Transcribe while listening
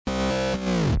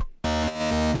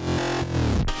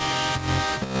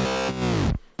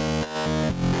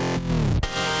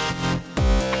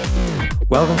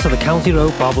Welcome to the County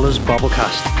Road Bobblers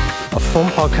Bobblecast, a fun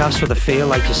podcast with a feel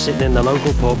like you're sitting in the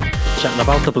local pub chatting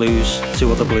about the blues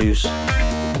to other blues.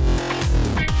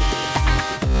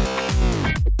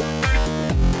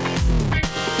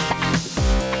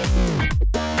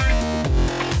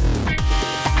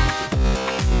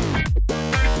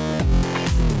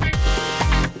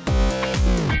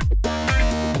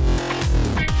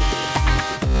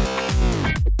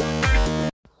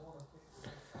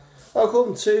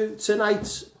 Welcome to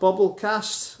tonight's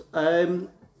Bobblecast.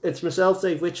 It's myself,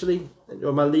 Dave Wycherley,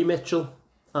 or my Lee Mitchell,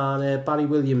 and Barry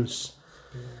Williams.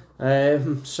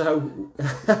 So,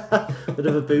 bit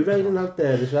of a boo raining out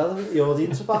there as well. The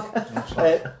audience are back.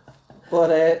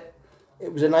 But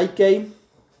it was a night game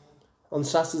on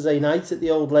Saturday night at the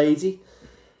Old Lady,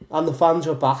 and the fans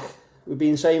were back. We've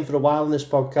been saying for a while in this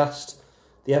podcast,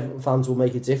 the Everton fans will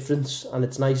make a difference, and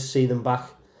it's nice to see them back.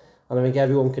 And I think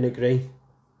everyone can agree.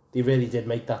 They really did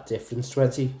make that difference.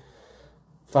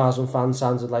 20,000 fans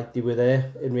sounded like they were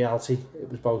there. In reality, it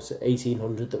was about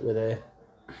 1,800 that were there.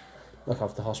 Like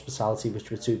after hospitality,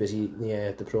 which were too busy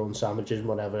eating the prawn sandwiches and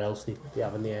whatever else they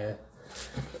have in the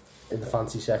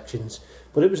fancy sections.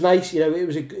 But it was nice, it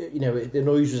was the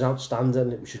noise was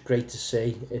outstanding. It was just great to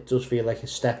see. It does feel like a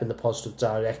step in the positive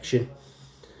direction.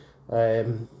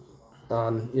 And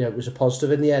it was a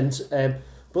positive in the end.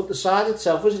 But the side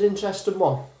itself was an interesting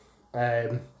one.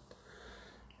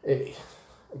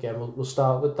 Again, we'll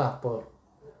start with that, but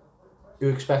who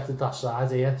expected that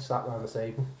side here, sat around the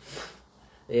table?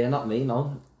 Yeah, not me,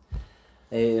 no.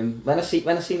 When I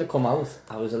seen it come out,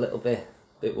 I was a little bit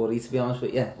worried, to be honest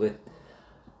with you,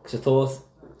 because I thought,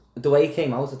 the way he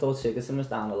came out, I thought Sigurdsson was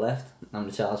down the left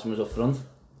and Richarlison was up front.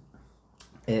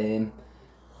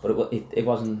 But it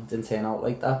didn't turn out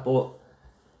like that, but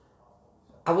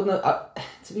I wouldn't have,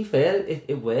 to be fair,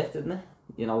 it worked, didn't it?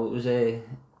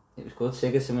 It was good.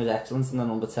 Sigurdsson was excellent in the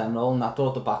number 10 role, and I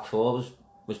thought the back four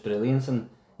was brilliant, and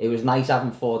it was nice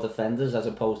having 4 defenders as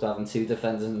opposed to having 2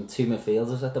 defenders and 2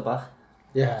 midfielders at the back.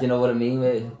 Yeah. Do you know what I mean?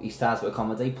 Where he starts to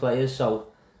accommodate players, so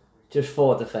just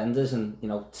 4 defenders and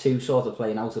 2 sort of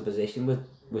playing out of position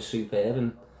was superb,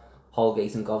 and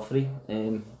Holgate and Godfrey.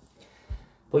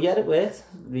 But yeah, it worked.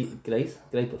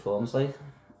 Great performance, like.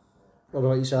 What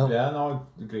about yourself? Yeah, no,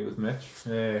 I agree with Mitch.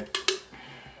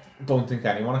 Don't think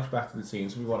anyone expected the team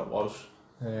to be what it was.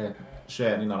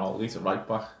 Certainly not Holgate at right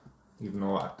back, even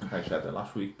though I think I said it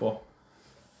last week. But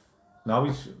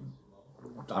now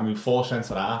 4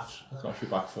 centre halves across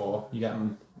your back 4. You're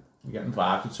getting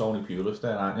vibes with Tony Pulis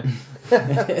there, aren't you?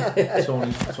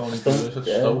 Tony Pulis at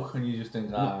Stoke, and you just think,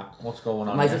 what's going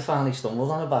on? Might have finally stumbled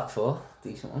on a back 4,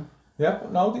 decent one. Yeah,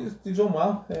 but no, they've done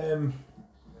well.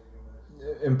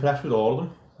 Impressed with all of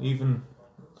them,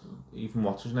 even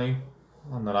what's his name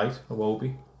on the right,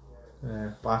 Iwobi.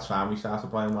 By the time we started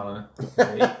playing well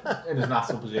in his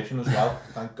natural position as well,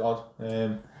 thank God.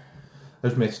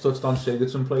 As Mitch touched on,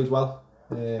 Sigurdsson played well.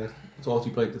 Thought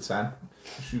he played the 10,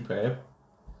 superb.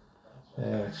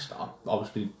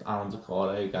 Obviously Alan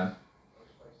Decore again.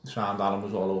 Sound Alan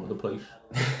was all over the place.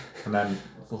 And then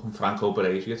fucking Franco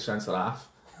Baresi at centre half.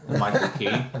 And Michael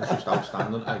Keane was just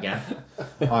outstanding again.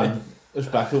 And a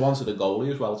special one to the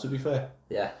goalie as well, to be fair.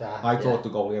 Yeah. I thought the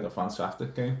goalie had a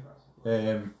fantastic game.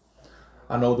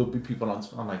 I know there'll be people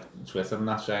on like Twitter and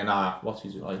that saying, what's he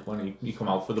like when he come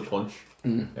out for the punch.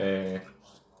 And then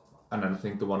I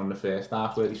think the one in the first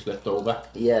half where he slipped over.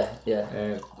 Yeah.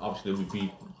 Obviously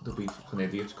there'll be fucking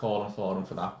idiots calling for him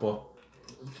for that, but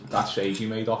that save he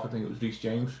made off, I think it was Reece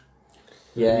James.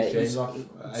 Yeah, Reece James off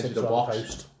edge of the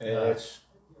box. It's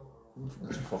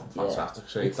a fucking fantastic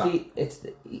save.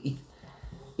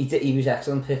 He was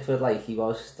excellent, Pickford, like he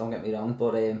was, don't get me wrong,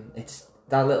 but it's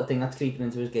that little thing that's creeping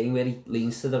into his game where he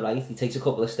leans to the right, he takes a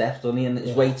couple of steps, doesn't he, and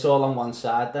his weight's all on one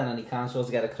side then, and he can't sort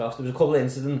of get across. There was a couple of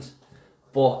incidents,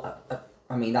 but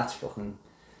I mean, that's fucking...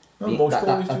 No, most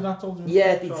goalies do that, don't they?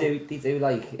 Yeah, they do,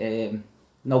 like,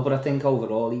 no, but I think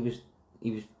overall he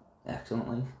was excellent,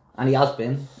 like, and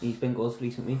he's been good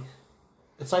recently.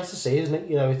 It's nice to see, isn't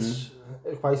it? It's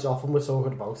quite often we're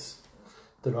talking about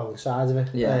the wrong side of it.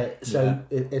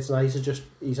 It's nice to just,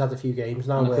 he's had a few games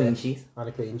now. And a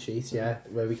clean sheet.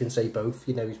 Where we can say both,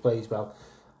 he's played well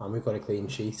and we've got a clean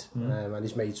sheet. And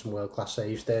he's made some world-class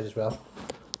saves there as well.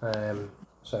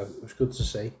 So it was good to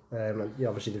see.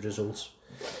 Obviously the results,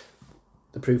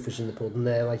 the proof is in the pudding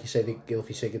there, like you say, the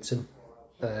Gylfi Sigurdsson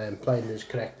playing in his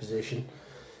correct position.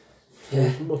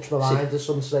 Much maligned at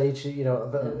some stage,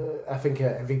 I think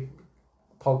every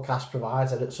podcast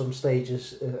provider at some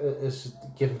stages is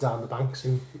given down the banks,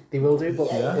 and they will do,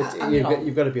 but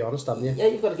you've got to be honest, haven't you? Yeah,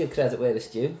 you've got to give credit where it's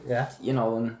due. Yeah.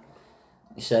 And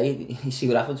you see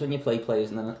what happens when you play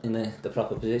players in the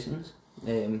proper positions.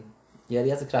 Yeah, he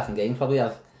has a cracking game. Probably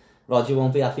Roger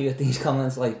won't be happy with these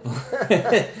comments, like,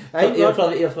 but he'll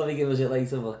probably give us it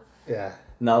later. But Yeah.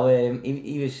 no,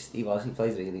 he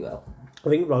plays really well. I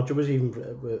think Roger was even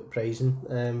praising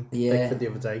Pickford the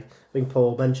other day. I think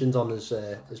Paul mentioned on his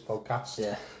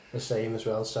podcast the same as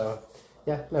well. So,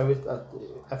 yeah, no,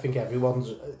 I think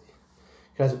everyone's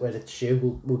credit where it's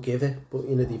due will give it. But,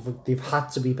 you know, they've had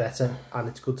to be better, and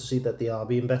it's good to see that they are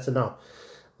being better now.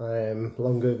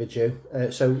 Long overdue.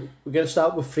 So we're going to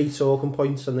start with 3 talking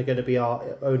points, and they're going to be our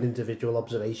own individual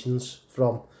observations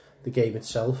from the game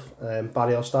itself.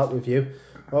 Barry, I'll start with you.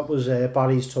 What was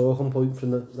Barry's talking point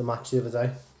from the match the other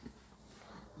day?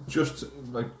 Just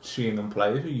like seeing them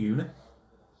play as a unit,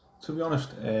 to be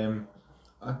honest.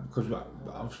 Because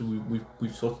obviously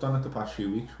we've touched on it the past few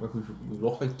weeks. Like we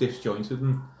look like disjointed,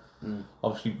 and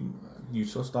obviously you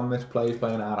touched on this. Players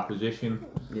playing out of position.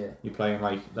 Yeah, You're playing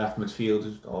like left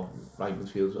midfielders or right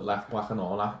midfielders at left back and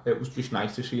all that. It was just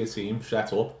nice to see a team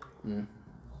set up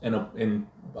in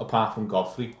apart from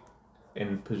Godfrey,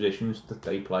 in positions that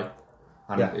they play,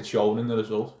 and it's shown in the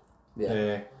result.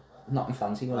 Yeah, nothing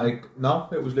fancy. No,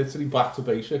 it was literally back to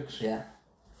basics. Yeah,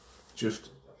 just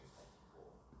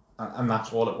and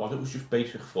that's all it was. It was just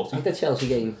basic footy. like the Chelsea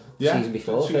game season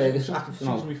before.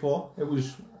 Season before it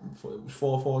was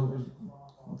 4-4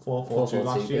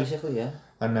 last year. Basically, yeah.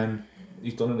 And then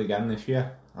he's done it again this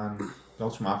year, and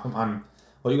don't smack him. And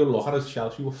what you got to look at is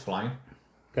Chelsea were flying.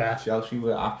 Yeah. Chelsea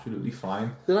were absolutely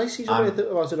flying. Did I see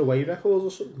something was it away records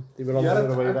or something? They were on their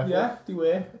away record. Yeah, they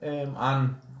were. And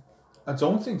I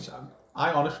don't think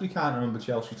I honestly can't remember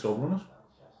Chelsea troubling us.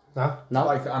 No.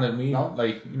 Like, and I mean,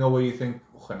 like, you know, where you think,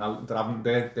 they're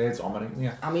dominating.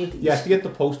 Yeah. I mean, yes, they get the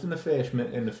post in the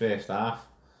first half,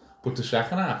 but the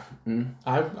second half,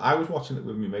 I was watching it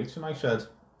with my mates, and I said,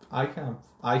 I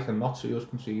cannot see us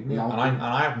conceding. No. And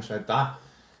I haven't said that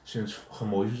since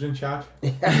Moyes was in charge.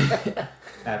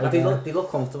 But they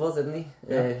look comfortable, didn't they?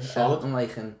 Yeah, solid. And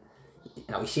like, and you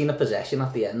know, we've seen a possession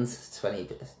at the end. It's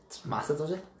massive,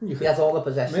 does it? He has all the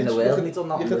possession in the world, and he's done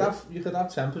nothing. You could have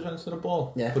 10% of the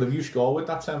ball, yeah. But if you score with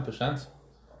that 10%, you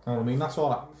know what I mean? That's all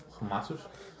that matters.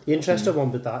 The interesting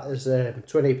one with that is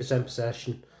 28%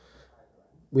 possession.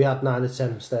 We had 9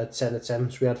 attempts, they had 10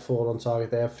 attempts. We had 4 on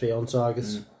target, they had 3 on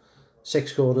targets.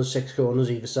 6 corners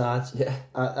either side. Yeah.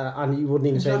 And you wouldn't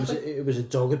even say it was a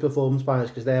dogged performance by us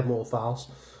because they had more fouls.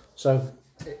 So,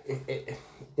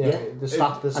 the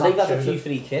stat and they've had a few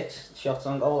free kicks, shots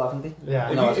on goal, haven't they?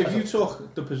 Yeah. If you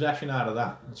took the possession out of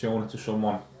that and shown it to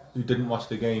someone who didn't watch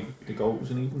the game, the goal was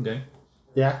an even game.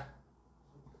 Yeah.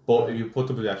 But if you put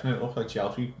the possession in, it looked like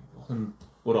Chelsea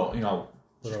would all, you know,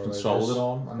 just consoled it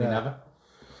all, and they never.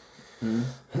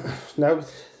 Now,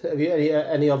 have you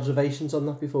any observations on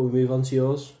that before we move on to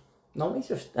yours? No, we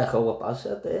just echo what Baz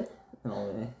said there. You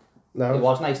know, No. it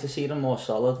was nice to see them more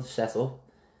solid, set up.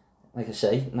 Like I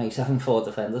say, nice having 4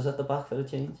 defenders at the back for a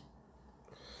change.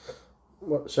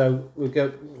 So we've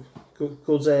got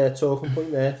good talking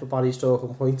point there for Barry's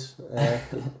talking point.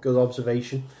 Good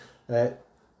observation.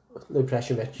 No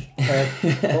pressure, Mitch.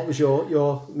 What was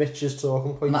your Mitch's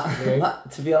talking point?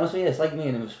 To be honest with you, it's like me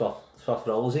and him swap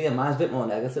roles here. Mine's a bit more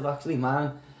negative actually.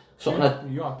 Mine,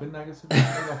 something you have been negative.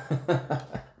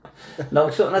 No,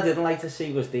 something I didn't like to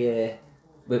see was the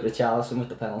with Richarlison with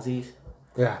the penalties.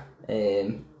 Yeah.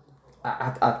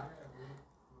 I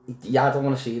don't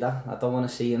want to see that. I don't want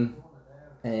to see him.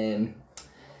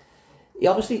 He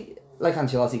obviously, like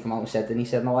Ancelotti come out and said, and he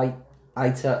said, no,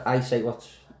 I say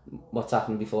what's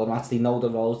happened before the match. They know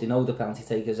the roles, they know the penalty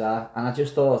takers are, and I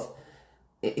just thought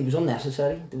it was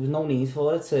unnecessary. There was no need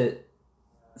for it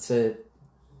to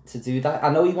do that. I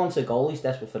know he wants a goal. He's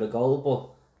desperate for a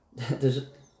goal, but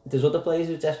there's other players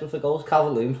who are desperate for goals.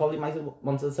 Calvert-Lewin probably might have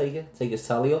wanted to take his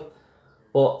tally up,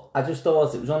 but I just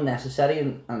thought it was unnecessary,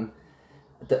 and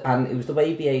it was the way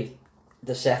he behaved.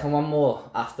 The second one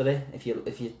more after it, if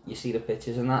you see the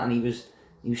pictures and that, and he was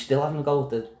still having a go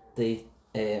with the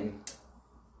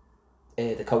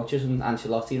coaches and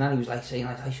Ancelotti, and he was like saying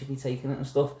like I should be taking it and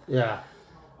stuff. Yeah.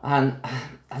 And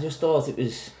I just thought it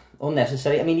was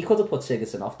unnecessary. I mean, he could have put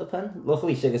Sigurdsson off the pen.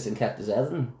 Luckily, Sigurdsson kept his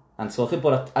head and took it,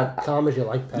 but calm as you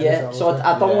like. Pen, yeah, so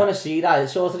I don't want to see that. It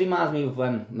sort of reminds me of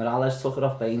when Morales took it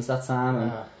off Baines that time.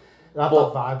 And, that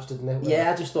vibes, didn't it?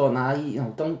 Yeah, I just thought,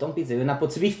 don't be doing that.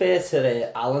 But to be fair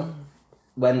to Alan,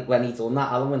 when he done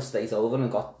that, Alan went straight over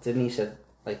and he said,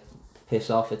 like, piss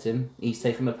off, it's him. He's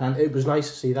taking the pen. It was nice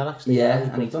to see that, actually. Yeah,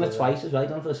 and he's done it twice as well. He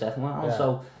done it for the second one. Yeah.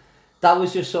 So that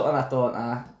was just something I thought,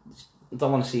 I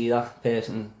don't want to see that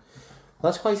person.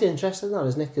 That's quite interesting, that,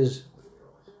 isn't it? Because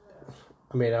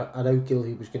I mean, I know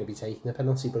Gilvey was going to be taking the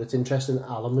penalty, but it's interesting that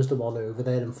Alan was the one over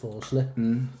there enforcing it.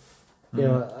 You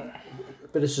know, a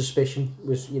bit of suspicion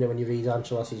was, you know, when you read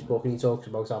Ancelotti's book and he talks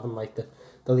about having like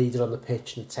the leader on the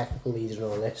pitch and the technical leader and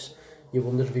all this, you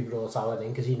wonder if he brought Alan in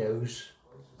because he knows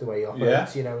the way he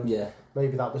operates, you know, and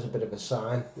maybe that was a bit of a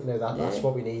sign, you know, that's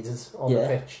what we needed on the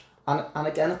pitch. And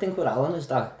again, I think with Alan is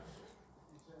that,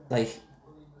 like,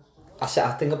 I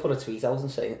think I put a tweet out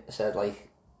and said like,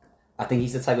 I think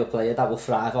he's the type of player that will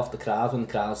thrive off the crowd when the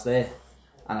crowd's there,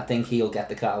 and I think he'll get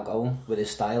the crowd going with his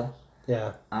style.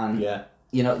 Yeah. And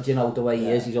you know, the way he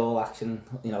is, he's all action.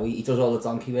 You know, he does all the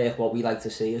donkey work, what we like to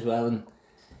see as well, and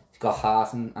he's got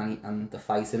heart and the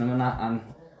fight in him and that. And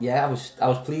yeah, I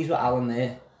was pleased with Alan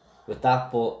there with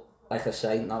that, but like I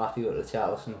say, not happy with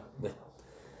Richarlison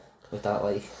with that.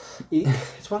 Like,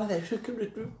 it's one of those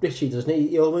with Richie, doesn't he?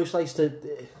 He almost likes to.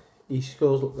 He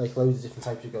scores like loads of different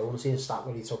types of goals. I've seen a stat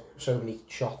where he took so many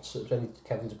shots. It was only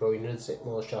Kevin De Bruyne had hit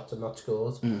more shots and not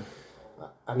scored.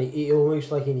 And he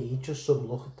almost like he needs just some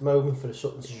luck at the moment for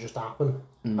something to just happen.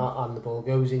 And the ball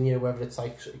goes in, you know, whether it's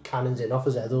like cannons in off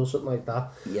his head or something like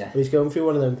that. Yeah. But he's going through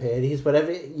one of them periods,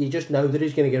 whatever, you just know that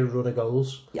he's going to get a run of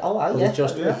goals. It's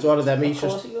one of them, he's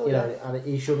just, you know, and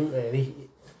he shouldn't really.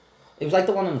 It was like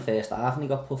the one in the first half and he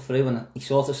got put through and he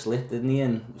sort of slipped, didn't he?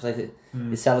 And it was like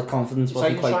his self-confidence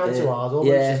wasn't quite there. It's like he's trying too hard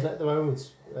almost, isn't it, at the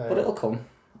moment? But it'll come.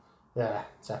 Yeah,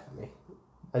 definitely.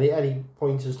 Any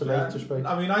pointers to make, just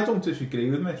I mean, I don't disagree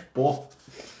with Mitch, but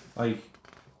like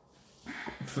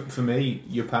for me,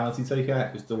 your penalty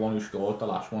taker is the one who scored the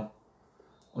last one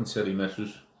until he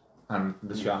misses, and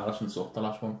the Richarlison took the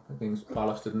last one against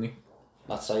Palace, didn't he?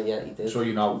 That's right, yeah, he did. So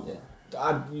you know,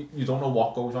 you don't know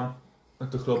what goes on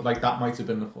at the club. Like that might have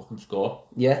been the fucking score.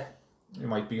 Yeah, it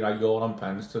might be like you're on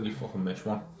pens till you fucking miss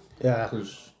one. Yeah,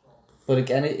 but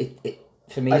again, it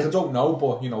for me, I don't know,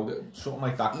 but you know, something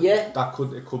like that. Yeah,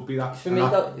 it could be that. For me,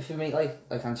 like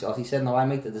Ancelotti said, no, I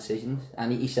make the decisions,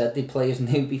 and he said the players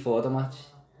knew before the match,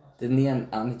 didn't he?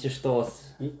 And he just thought.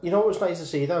 You know what was nice to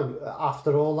see though,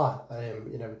 after all that,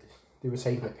 you know, they were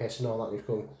taking the piss and all that. He was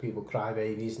calling people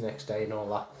crybabies the next day and all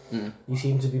that. He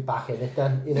seemed to be back in it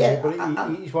then, you know. Yeah,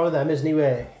 but he's one of them, isn't he?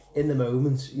 Where in the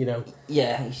moment, you know.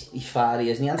 Yeah, he's fiery,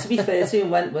 isn't he? And to be fair to him,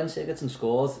 when Sigurdsson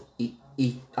scored,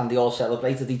 and they all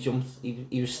celebrated. He jumped.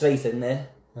 He was straight in there.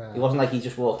 Yeah. It wasn't like he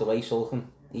just walked away sulking.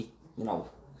 You know.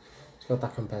 He's got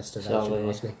that competitive edge,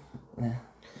 wasn't he? Yeah.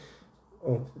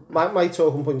 Oh, my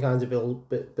talking point kind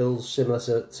of builds similar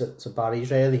to Barry's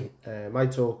really. My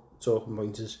talking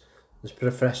point is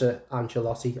Professor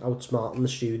Ancelotti outsmarting the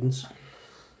students.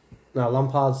 Now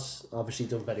Lampard's obviously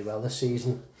done very well this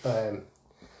season, and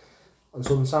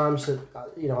sometimes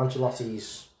you know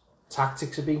Ancelotti's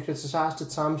tactics have been criticised at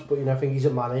times, but you know I think he's a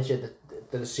manager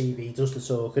that a CV does the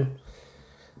talking.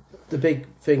 The big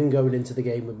thing going into the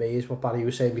game with me is what Barry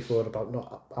was saying before about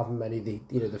not having many of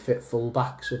the fit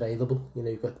full-backs available. You know,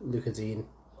 you've got Luca Dean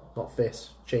not fit,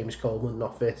 James Coleman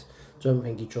not fit. Don't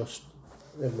think he trusts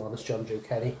him honest John Joe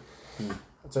Kenny.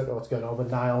 I don't know what's going on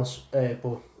with Niles,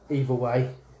 but either way,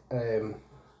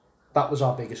 that was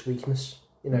our biggest weakness.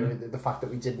 You know, the fact that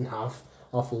we didn't have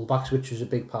our full-backs, which was a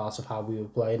big part of how we were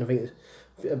playing. I think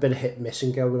there's a bit of hit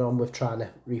missing going on with trying to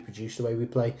reproduce the way we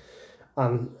play.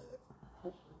 And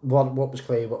what was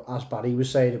clear, but as Barry was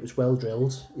saying, it was well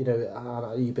drilled. You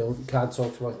know, and you can't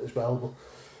talk about it as well, but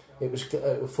it was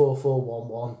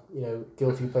 4-4-1-1. You know,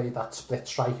 Gylfi played that split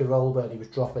striker role where he was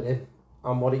dropping in,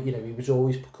 and he was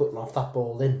always cutting off that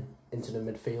ball into the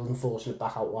midfield and forcing it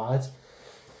back out wide.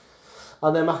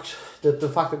 And then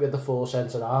the fact that we had the four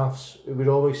centre halves, we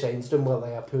were always saying to them, well,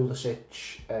 they had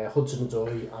Pulisic,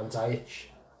 Hudson-Odoi and Ziyech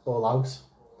all out.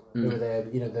 They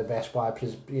were the best wide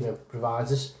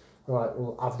providers. Right,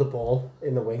 we'll have the ball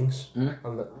in the wings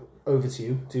and over to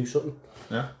you, do something.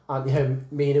 Yeah. And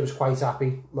Mina was quite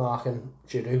happy marking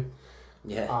Giroud.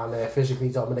 Yeah. And physically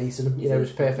dominating him. It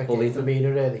was perfect game for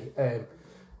Mina really.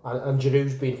 And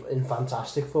Giroud's been in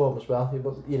fantastic form as well.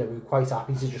 But we were quite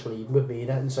happy to just leave him with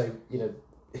Mina and say,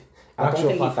 I don't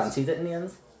think he fancied it in the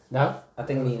end. No? I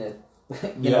think Mina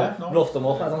roughed him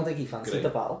up. I don't think he fancied the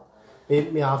battle. I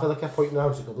feel like I pointed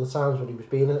out a couple of times when he was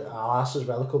being an arse as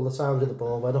well, a couple of times with the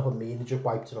ball went up and Mina just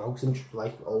wiped him out and just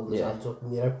like holding his hands up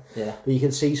and Yeah. But you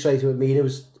can see straight away Mina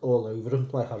was all over him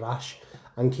like a rash,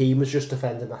 and Keane was just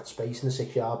defending that space in the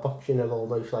 6-yard box,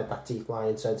 almost like that deep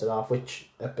lying centre half, which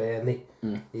at Burnley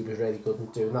he was really good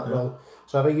at doing that role.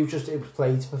 So I think it was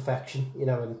played to perfection,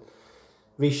 and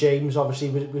Reece James obviously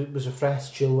was a threat,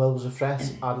 Chilwell was a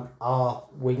threat, and our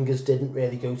wingers didn't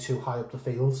really go too high up the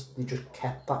field. They just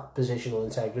kept that positional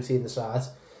integrity in the side,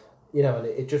 and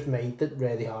it just made it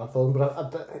really hard for them.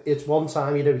 But it's one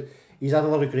time, he's had a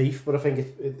lot of grief, but I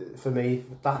think for me,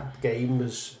 that game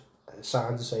was a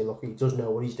sign to say, look, he does know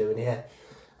what he's doing here.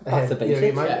 Back to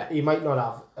basics, he might not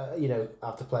have,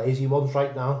 have the players he wants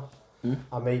right now.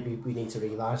 And maybe we need to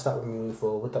realise that when we move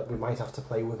forward, that we might have to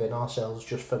play within ourselves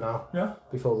just for now,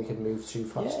 before we can move too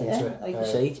fast into it. Like you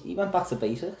say, he went back to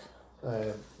basics.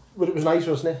 But it was nice,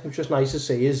 wasn't it? It was just nice to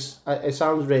see us. It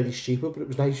sounds really stupid, but it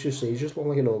was nice to see us just look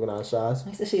like an organised side.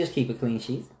 Nice to see us keep a clean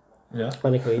sheet. Yeah.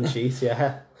 And a clean sheet,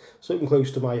 yeah. Something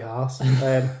close to my heart.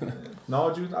 No,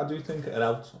 I do think it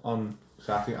helped on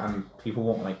Saturday, and people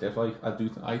won't like this. Like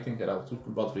I think it helped with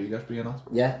Rodriguez being out.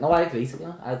 Yeah, no, I agree.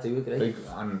 I do agree.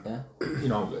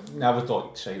 Never thought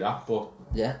you'd say that, but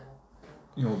yeah,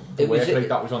 the work rate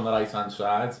that was on the right hand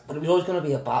side. But it was always going to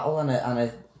be a battle and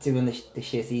a doing the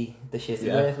shitty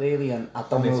work really, and I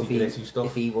don't know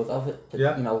if he would have it.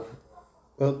 But,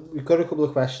 Well, we've got a couple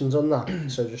of questions on that,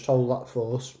 so just hold that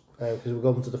for us, because we're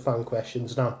going to the fan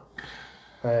questions now.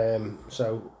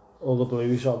 So all the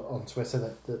Blues on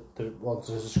Twitter that want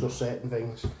to discuss certain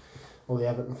things, all the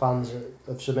Everton fans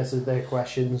have submitted their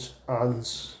questions, and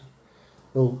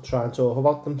we'll try and talk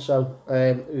about them. So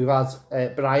we've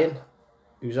had Brian,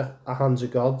 who's a Hands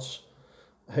of Gods,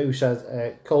 who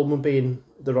said Coleman being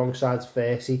the wrong side of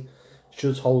 30,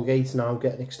 should Holgate now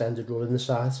get an extended run in the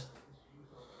side?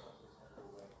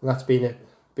 And that's been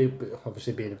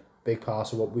obviously been a big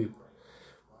part of what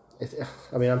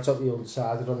I'm totally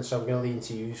undecided on this, so I'm going to lean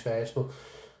to you first, but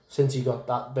since he got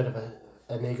that bit of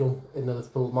a niggle in the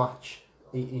Liverpool match,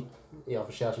 he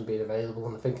obviously hasn't been available,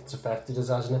 and I think it's affected us,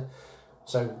 hasn't it?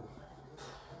 So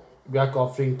we had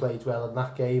Godfrey who played well in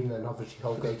that game, and then obviously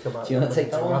Holgate come out. Do you want to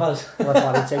take that one, Baz? Let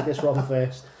Barry take this one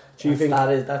first. Do you think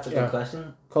that's a good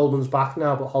question? Coleman's back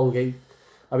now, but Holgate,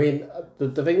 I mean,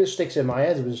 the thing that sticks in my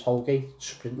head was Holgate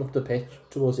sprinting up the pitch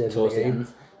towards the end of the game.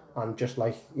 And just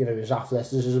like, his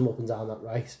athleticism up and down that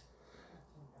right.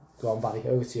 Go on, Barry,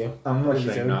 over to you. I'm not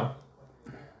saying no.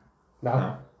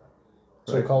 No?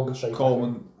 So Coleman straight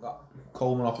Coleman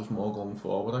offers more going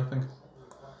forward, I think.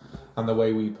 And the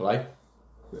way we play,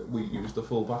 we use the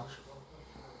full-backs.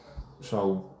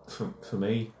 So, for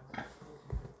me,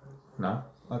 no.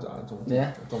 I don't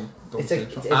think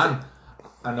so. And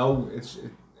I know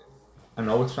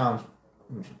it sounds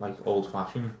like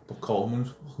old-fashioned, but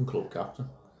Coleman's fucking club captain.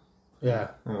 Yeah.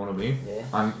 You know what I mean? Yeah.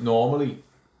 And normally,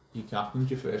 your captain's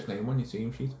your first name on your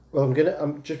team sheet. Well,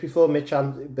 I'm just before Mitch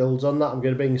builds on that, I'm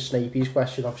going to bring Snapey's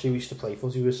question. Obviously, we used to play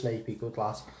footy with Snapey, good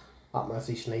lad, at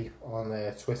Matty Snape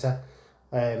on Twitter.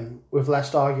 With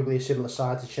Leicester arguably a similar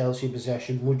side to Chelsea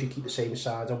possession, would you keep the same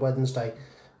side on Wednesday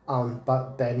and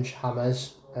bench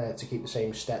Hammers to keep the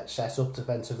same set up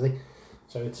defensively?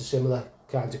 So it's a similar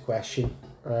kind of question.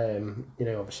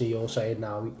 Obviously you're saying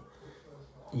now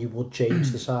you would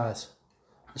change the side.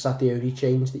 Is that the only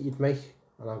change that you'd make?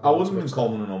 I wouldn't bring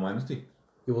Coleman in on Wednesday.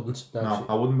 You wouldn't? No,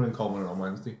 I wouldn't bring Coleman in on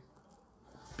Wednesday.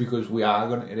 Because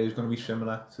it is going to be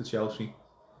similar to Chelsea.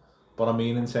 But I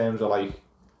mean in terms of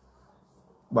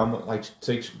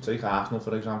take Arsenal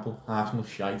for example. Arsenal's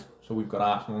shite. So we've got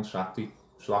Arsenal on Saturday.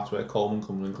 So that's where Coleman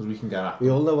comes in, because we can get at them.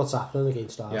 We all know what's happening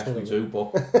against Arsenal. Yes, we do,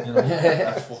 but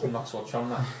let's fucking not touch on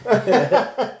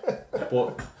that.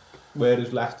 But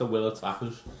whereas Leicester will attack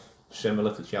us,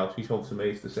 similar to Chelsea, so to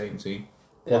me it's the same team.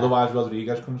 Yeah. Otherwise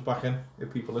Rodriguez comes back in.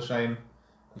 If people are saying,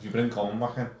 if you bring Coleman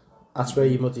back in, that's where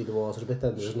you muddy the water a bit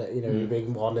then, isn't it? You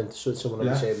bring one in, someone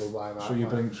will be saying, well, why am I? So you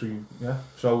bring three, yeah.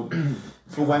 So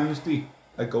for Wednesday,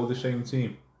 I'd go the same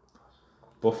team.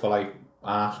 But for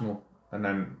Arsenal and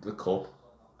then the Cup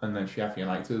and then Sheffield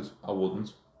United, I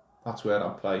wouldn't. That's where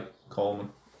I'd play Coleman.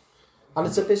 And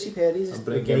it's a busy period, it's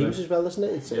 3 games as well, isn't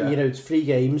it? It's it's 3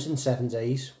 games in 7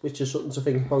 days, which is something to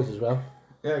think about as well.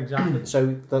 Yeah, exactly.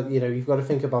 So you've got to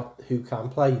think about who can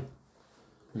play.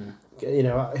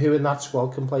 Who in that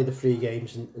squad can play the 3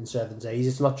 games in 7 days.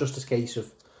 It's not just a case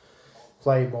of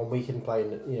playing 1 week and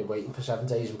playing, waiting for 7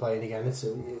 days and playing again. It's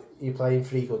you're playing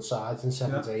 3 good sides in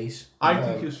 7 days. I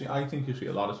think you'll see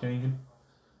a lot of changing.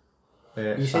 You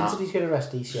hinted he's going to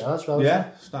rest DCR as well.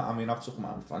 Yeah, I've took him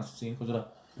out of the fantasy team because of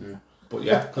that. But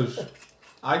yeah, because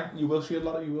you will see a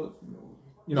lot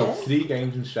of 3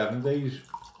 games in 7 days.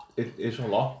 It is a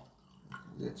lot.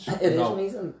 It is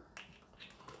amazing.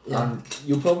 Yeah. And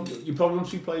you probably won't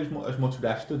see players as much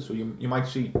rested, so you might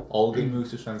see Holgate move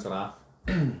to centre half,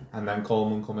 and then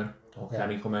Coleman come in, or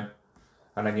Kenny come in,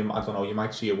 and then you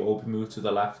might see Iwobi move to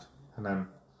the left, and then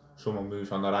someone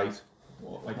moves on the right,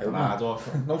 like Bernard or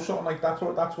something. No, something like that.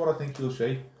 That's what I think you'll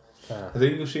see. I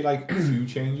think you'll see a few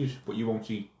changes, but you won't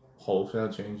see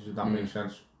wholesale changes, if that makes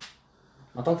sense.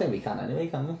 I don't think we can anyway,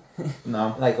 can we?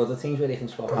 No. Like other teams where they can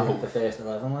swap out the first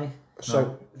 11, like.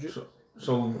 So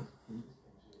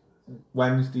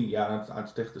Wednesday, yeah, I'd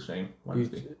stick the same.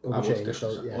 Wednesday. I would stick Unchanged,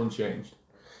 so, yeah. unchanged.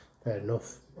 Fair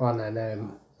enough. And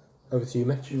then over to you,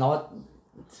 Mitch. No,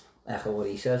 echo what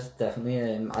he says,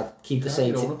 definitely. I'd keep the You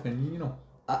same have your team. own opinion, you know.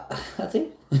 I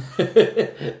think.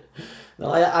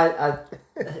 No,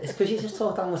 it's because you just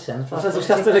talk down with sense. I just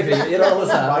have to agree with you all the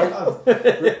time.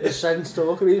 The sense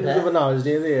talking, even Yeah. when I was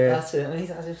near the That's it,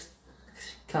 mate. I just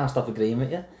can't stop agreeing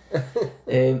with you.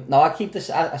 No, I keep this.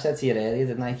 I said to you earlier,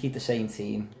 didn't I? Keep the same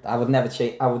team. I would never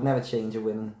change. I would never change a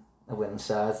winning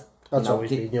side. That's You know, always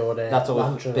been your That's always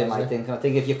mantra, been my hasn't it? thinking. I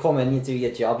think if you come in, you do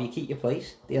your job, you keep your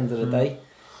place. At the end of the day,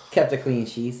 kept a clean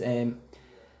sheet.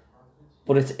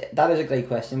 But that is a great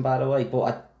question, by the way.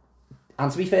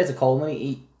 And to be fair to Coleman,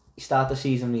 he started the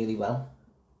season really well,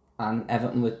 and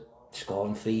Everton were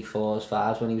scoring 3, 4s,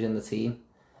 5s when he was in the team.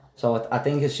 So I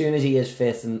think as soon as he is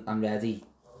fit and ready,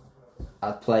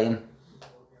 I'd play him.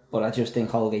 But I just think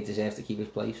Holgate deserves to keep his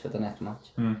place for the next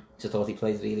match. I thought he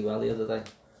played really well the other day.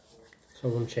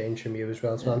 So unchanged from you as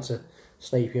well to answer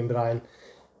Snapey and Brian.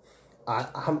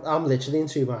 I'm literally in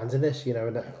two minds in this, you know,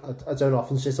 and I don't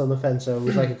often sit on the fence, so it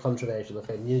was like a controversial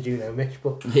opinion, you know, Mitch,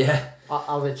 but Yeah.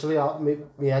 I literally,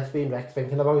 my head's been wrecked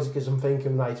thinking about it, because I'm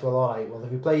thinking, right, well,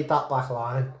 if we played that back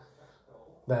line,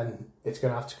 then it's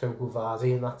going to have to cope with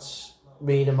Vardy, and that's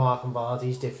Mina, Mark and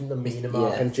Vardy's different than Mina,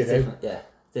 Mark and Giroud.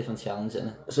 Different challenge,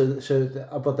 isn't it? So,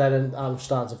 but then I was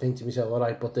starting to think to myself, all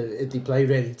right, but if they play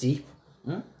really deep,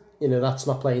 you know, that's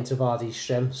not playing to Vardy's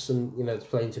strengths, and, you know, it's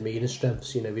playing to Mina's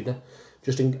strengths, you know, we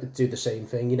just do the same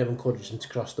thing, you know, encourage them to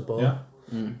cross the ball. Yeah.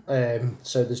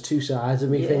 So there's two sides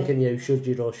of me thinking, you know, should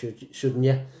you or shouldn't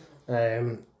you?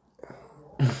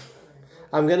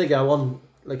 I'm going to go on,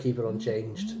 like, keep it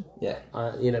unchanged. Yeah.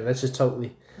 You know, this is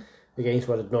totally against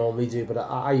what I'd normally do, but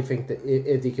I think that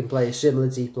if they can play a similar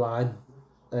deep line,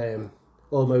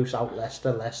 almost out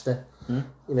Leicester, you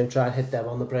know, try and hit them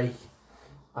on the break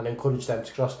and encourage them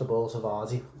to cross the ball to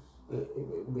Vardy,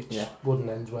 which wouldn't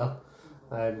end well.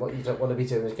 What you don't want to be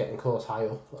doing is getting caught high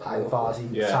up and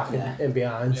Vardy attacking in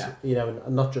behind, you know,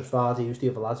 and not just Vardy, who's the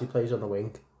other lad who plays on the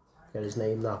wing. Get his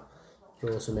name now.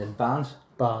 Throws him in. Barnes,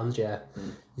 yeah.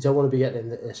 You don't want to be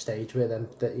getting in a stage where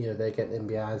they're getting in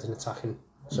behind and attacking.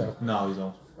 So no, he's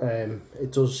not.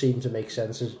 It does seem to make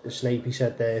sense, as Snapey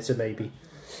said there, to maybe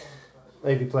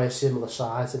play a similar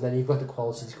side, and then you've got the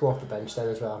quality to go off the bench then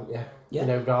as well, haven't you? Yeah. You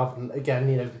know, rather than, again,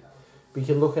 you know, we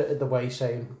can look at it the way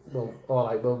saying, well, all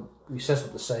right, well, we set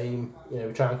up the same, you know,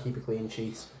 we try and keep a clean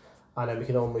sheet, and then we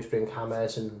can almost bring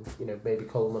Hammers and, you know, maybe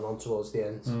Coleman on towards the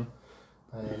end,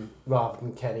 rather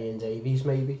than Kenny and Davies,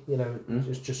 maybe, you know,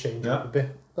 just change it up a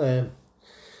bit.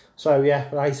 So yeah,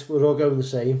 right, we're all going the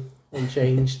same,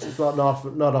 unchanged. It's not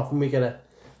often we get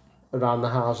around the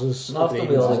houses. Not often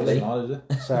we all agree. It's not, is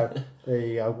it? So there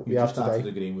you go. You have just started today.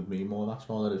 agreeing with me more, that's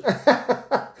all it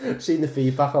is. Seen the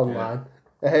feedback online.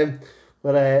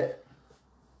 But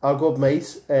our good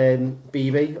mate,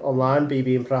 BB online,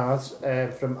 BB and Proud,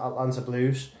 from Atlanta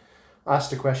Blues,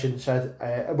 asked a question, said,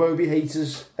 Iwobi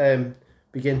haters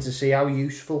begin to see how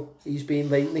useful he's been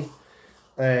lately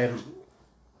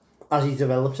as he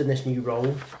develops in this new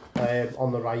role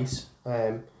on the right.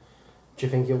 Do you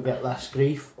think he'll get less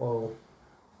grief? Or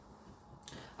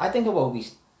I think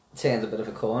Iwobi's turned a bit of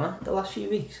a corner the last few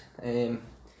weeks. I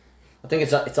think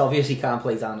it's obvious he can't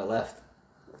play down the left.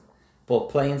 But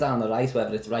playing down the right,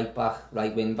 whether it's right back,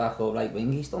 right wing back or right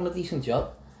wing, he's done a decent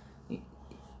job. He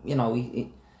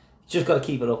just got to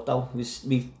keep it up though.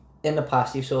 In the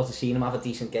past you've sort of seen him have a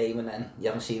decent game and then you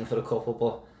haven't seen him for a couple,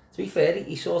 but to be fair,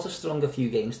 he sort of strung a few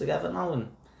games together now and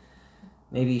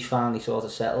maybe he's finally sort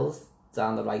of settled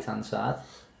down the right hand side.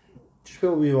 Just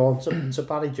before we move on to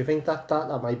Barry, do you think that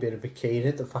might be a bit key in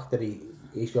it, the fact that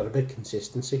he's got a bit of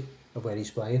consistency of where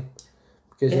he's playing?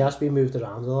 Because he has been moved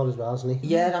around a lot as well, hasn't he?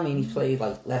 Yeah, I mean, he's played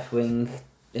like left wing,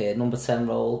 number 10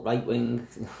 role, right wing,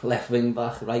 left wing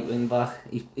back, right wing back.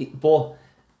 But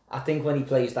I think when he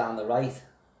plays down the right,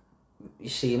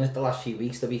 you've seen it the last few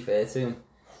weeks, to be fair to him.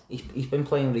 He's been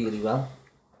playing really well.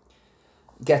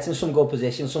 Getting some good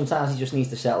positions. Sometimes he just needs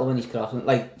to settle when he's crossing.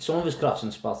 Like, some of his crossing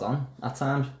spot on at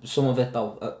times. Some of it,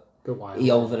 though,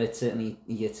 he over-hits it and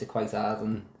he hits it quite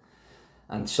hard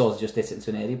and sort of just hits it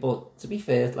into an area. But to be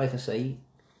fair, like I say,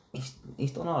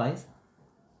 he's done alright.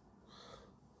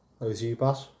 How is you,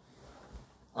 boss?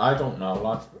 I don't know,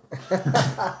 lad.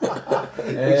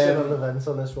 He's on the fence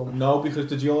on this one. No, because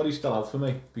the jury's still out for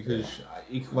me. Because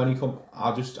when he come,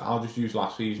 I'll just use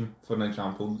last season for an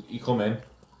example. He come in.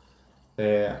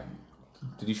 Did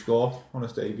he score on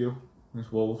his debut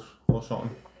against Wolves or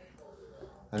something?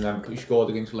 And then he scored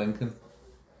against Lincoln.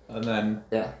 And then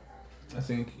I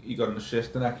think he got an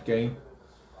assist the next game.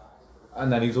 And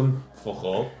then he's done fuck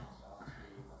all.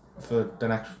 for the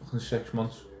next 6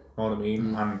 months. You know what I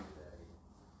mean? And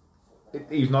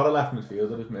he's not a left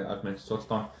midfielder, as Mitch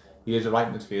touched on. He is a right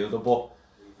midfielder, but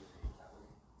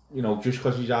you know, just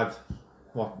because he's had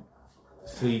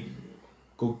 3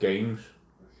 good games,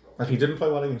 like he didn't play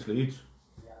well against Leeds.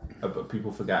 But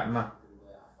people forgetting that.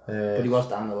 But he was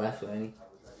down the left, wasn't he?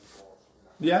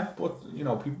 Yeah, but you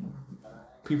know,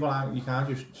 people aren't. You can't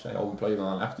just say, "Oh, we played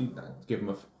on the left." Give him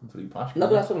a free pass. No,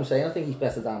 but that's what I'm saying. I think he's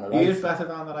better down the right. He is better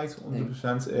down the right,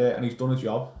 100%, and he's done a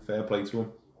job. Fair play to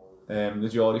him. The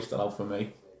jury's still out for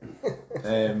me.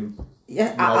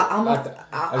 Yeah,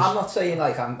 I'm not saying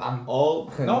like I'm. All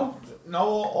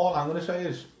I'm going to say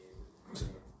is,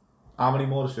 how many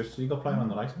more assists he got playing on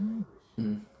the right?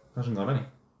 Hasn't got any.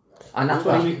 And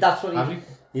that's what he.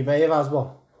 He may have had one.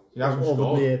 He hasn't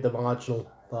scored. The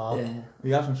marginal bar. Yeah.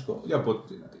 He hasn't scored. Yeah,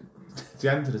 but at the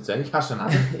end of the day, he hasn't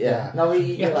had it. Yeah. No,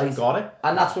 he hasn't got it.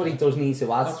 And that's what he does need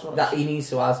to add. That he needs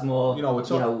to add more. You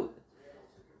know,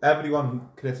 everyone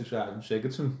criticising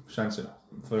Sigurdsson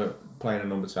for playing a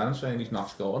number 10 and saying he's not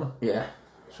scoring it. Yeah.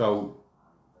 So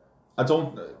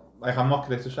I'm not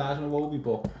criticising Iwobi,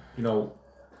 but you know,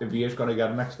 if he is going to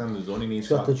get an extended run, he needs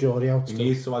to the jury out. He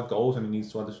needs to add goals and he needs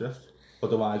to add assists.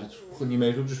 Otherwise, you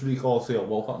may as well just recall Theo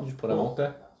Walcott and just put him out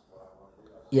there.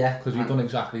 Yeah. Because he's done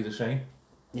exactly the same.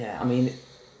 Yeah, I mean,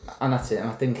 and that's it. And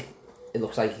I think it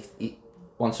looks like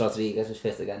once Rodriguez is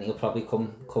fit again, he'll probably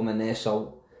come in there.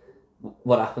 So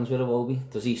what happens with Iwobi?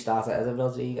 Does he start ahead of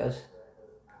Rodriguez?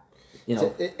 You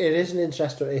know, it is an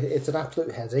interesting. It's an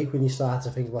absolute headache when you start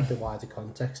to think about the wider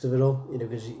context of it all. You know,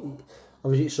 because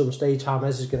obviously at some stage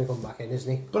James is going to come back in,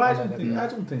 isn't he? But I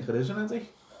don't think it is an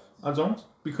headache. I don't,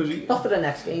 because not for the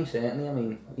next game certainly. I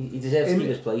mean, he deserves to keep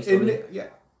his place. Yeah,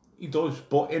 he does.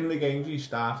 But in the games he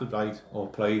started right or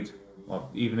played, or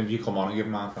even if you come on and give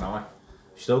him half an hour,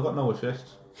 he's still got no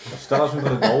assists. He still hasn't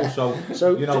got a goal.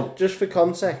 So you know, just for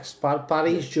context,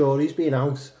 Barry's jury's been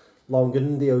out longer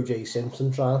than the O.J.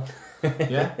 Simpson trial.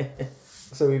 Yeah.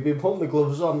 So we've been putting the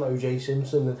gloves on O.J.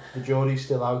 Simpson, and the jury's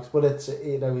still out. But it's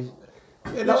I'll be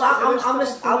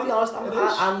honest.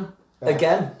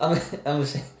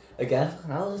 I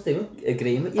was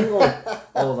agreeing with you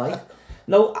all night.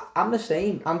 No, I'm the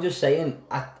same. I'm just saying.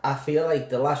 I feel like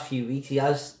the last few weeks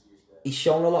he's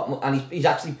shown a lot more, and he's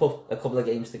actually put a couple of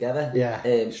games together.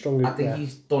 Yeah, stronger. I think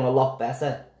he's done a lot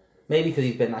better. Maybe because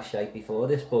he's been that shape before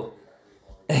this, but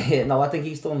no, I think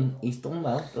he's done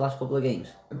well the last couple of games.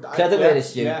 Credit where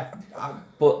it's due. Yeah,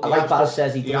 but like Baz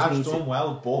says, he has done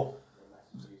well, but.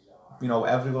 You know,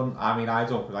 everyone, I mean, I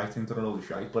don't, because I think they're a load of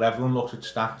shite, but everyone looks at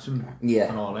stats and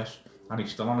all this, and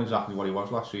he's still on exactly what he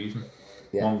was last season.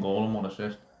 Yeah. 1 goal and 1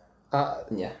 assist.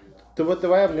 Yeah. The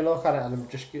way I'm going to look at it, and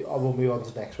I will move on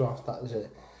to the next one after that, is it.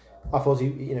 I thought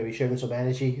he showed some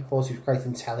energy. I thought he was quite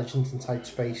intelligent in tight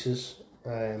spaces.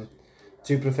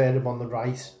 Do prefer him on the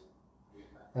right.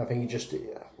 I think he just,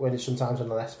 when it's sometimes on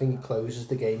the left, I think he closes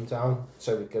the game down,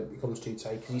 so it becomes too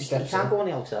tight. Because he can't go on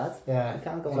the outside. Yeah, he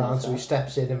can't go on the outside. So he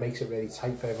steps in and makes it really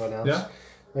tight for everyone else. Yeah.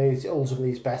 I mean, ultimately,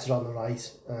 he's better on the right.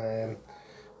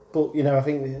 But, you know, I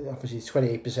think, obviously,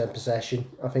 28% possession.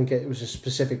 I think it was a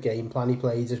specific game plan he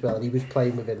played as well, and he was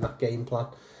playing within that game plan.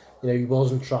 You know, he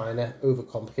wasn't trying to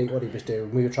overcomplicate what he was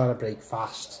doing. We were trying to break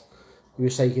fast. He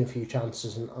was taking a few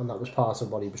chances, and that was part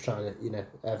of what he was trying to,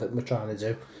 Everton were trying to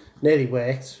do. Nearly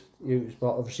worked. It was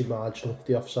obviously marginal,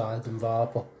 the offside and VAR,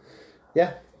 but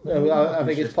yeah, I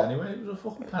think it's anyway. It was a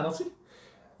fucking penalty.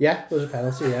 Yeah, it was a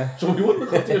penalty. Yeah. So we wouldn't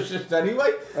have got the assist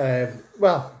anyway.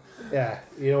 Well, yeah,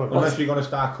 you know. Unless you're going to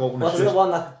start quoting. What's the one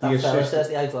that fella says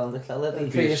the Icelandic fella?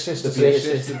 The assist.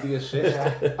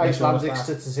 Yeah. Icelandic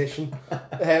statistician.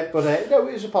 But no,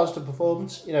 it was a positive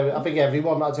performance. You know, I think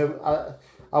everyone.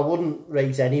 I wouldn't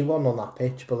rate anyone on that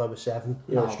pitch below a 7.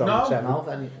 Strong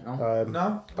 7.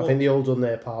 No. I think they all done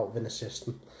their part with an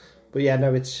assistant. But yeah,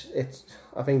 no, it's.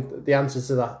 I think the answer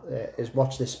to that is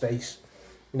watch this space.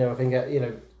 You know, I think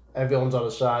everyone's on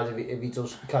his side. If he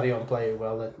does carry on playing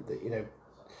well, then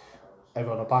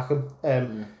everyone will back him.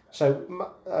 So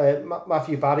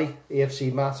Matthew Barry,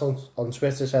 EFC Matt on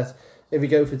Twitter said, if we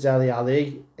go for Dele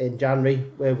Alli in January,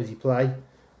 where would he play?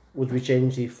 Would we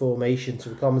change the formation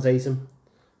to accommodate him?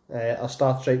 I'll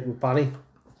start straight with Barry.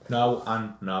 No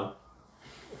and no.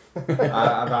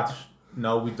 That's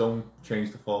no. We don't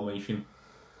change the formation,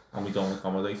 and we don't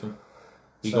accommodate him.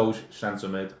 He goes centre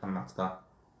mid, and that's that.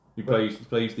 He plays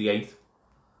the 8.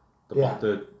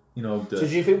 So do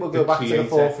you think we'll go back to the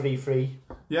 4-3-3?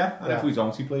 Yeah, and if we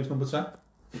don't, he plays number 10.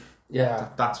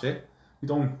 Yeah, that's it. You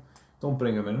don't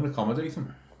bring him in and accommodate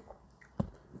him.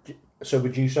 So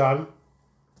would you sign him?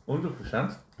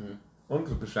 100%.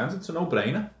 100%. It's a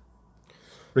no-brainer.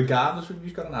 regardless if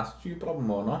he's got an attitude problem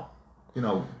or not. You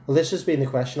know, Well, this has been the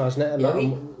question, hasn't it? And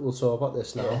Yeah, we'll talk about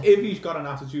this now. Yeah. if he's got an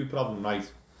attitude problem,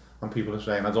 right, and people are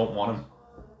saying, I don't want him,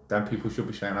 then people should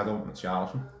be saying, I don't want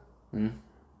Charlison.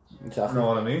 Exactly. You know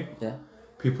what I mean? Yeah.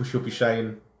 People should be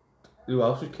saying, who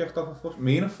else has kicked off a first?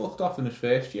 Mina fucked off in his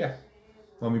first year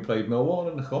when we played Millwall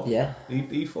in the cup. Yeah.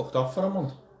 He fucked off for a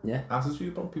month. Yeah.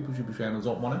 Attitude problem. People should be saying, I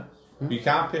don't want him. But you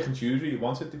can't pick and choose who you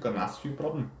want it. They've got an attitude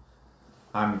problem.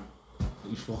 And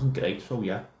he's fucking great, so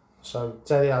yeah. So,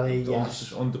 Dele Alli,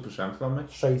 yes, 100% from me.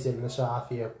 straight in the south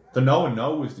here. The no and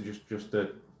no is just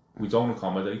that we don't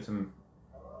accommodate and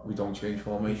we don't change He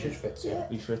formation. just fits in.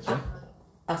 He fits in.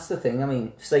 That's the thing. I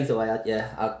mean, straight away,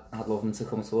 I'd love him to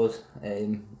come to us.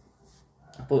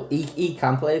 But he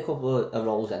can play a couple of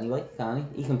roles anyway, can't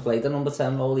he? He can play the number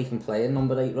 10 role. He can play a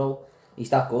number 8 role. He's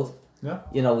that good. Yeah.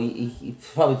 You know, he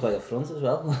probably play up front as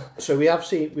well. So we have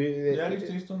seen... Yeah,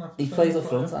 he's done that. He plays up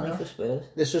front, hasn't he, for Spurs?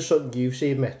 This is something you've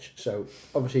seen, Mitch. So,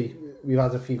 obviously, we've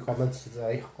had a few comments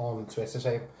today on Twitter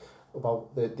saying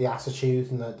about the attitude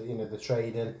and the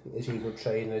training. Is he a good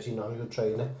trainer? Is he not a good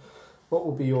trainer? What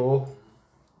would be your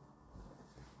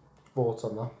thoughts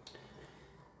on that?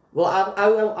 Well,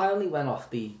 I only went off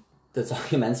the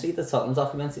documentary, the Tottenham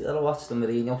documentary that I watched. And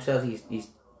Mourinho said he's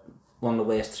one of the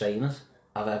worst trainers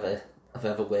I've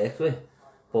ever worked with.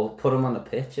 But put him on the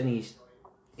pitch and he's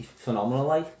phenomenal,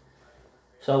 like.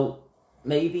 So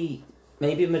maybe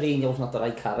Mourinho's not the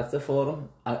right character for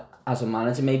him as a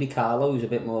manager. Maybe Carlo, who's a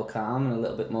bit more calm and a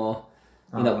little bit more,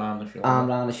 arm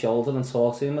around the shoulder and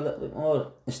talk to him a little bit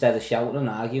more instead of shouting and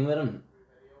arguing with him.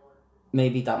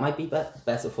 Maybe that might be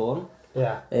better for him.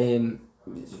 Yeah.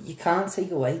 You can't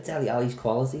take away Dele Alli's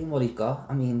quality and what he's got.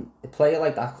 I mean, a player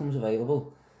like that comes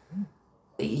available,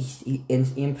 he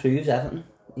improves everything.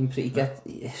 He gets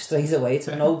straight away. It's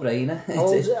a no-brainer.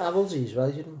 How old is he as well?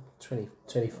 You know,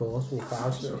 24,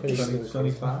 25.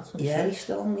 25. Yeah, he's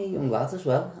still only a young lad as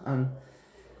well, and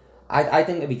I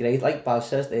think it'd be great. Like Baz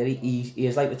says there, he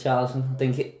is like with Charlison.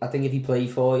 I think if he played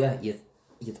for you, you'd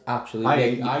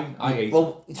absolutely. I hate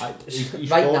well, he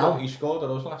right now he scored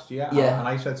at us last year. Yeah. And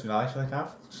I said to him, I can't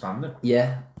stand him.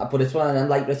 Yeah, but it's one of them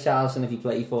like with Charlison. If he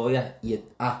played for you, you'd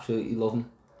absolutely love him.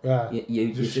 Yeah.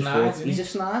 You He's just a snide, he's a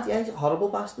snide. Yeah, he's a horrible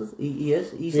bastard. He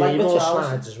is. He's You like need with more Charlison.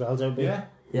 snides as well, don't we? Yeah.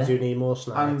 Yeah. You do need more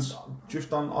And snides.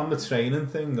 just on the training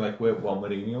thing, like what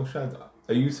Mourinho said,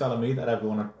 are you telling me that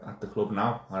everyone at the club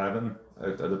now, or Everton,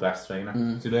 are the best trainer?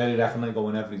 Do they really reckon they go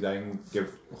in every day and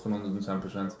give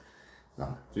 110%?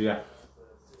 No. Do you?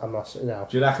 I'm not... No.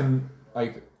 Do you reckon,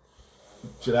 I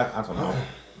don't know,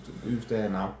 who's there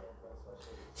now?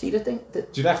 See the thing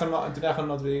that Do you reckon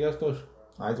Rodriguez does?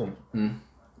 I don't.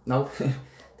 no,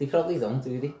 they probably don't,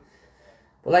 do they?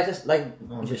 But like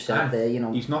you just said there, you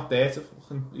know. He's not there to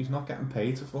he's not getting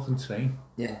paid to fucking train.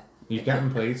 Yeah. He's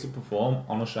getting paid to perform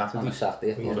on a Saturday. On a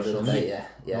Saturday, at the end of the Sunday. day, yeah.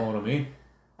 You know what I mean?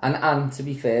 And to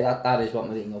be fair, that is what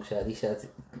Mourinho said. He said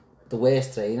the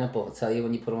worst trainer, but I tell you,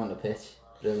 when you put him on the pitch,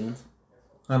 brilliant.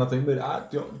 And I think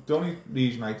the only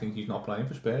reason I think he's not playing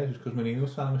for Spurs is because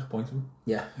Mourinho's trying to make a point to him.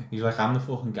 Yeah. He's like, I'm the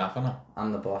fucking gaffer now.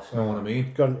 I'm the boss. You know what I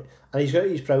mean? And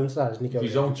he's prone to that, isn't he? If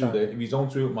he's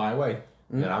don't do it my way,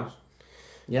 you're out.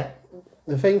 Yeah.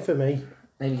 The thing for me...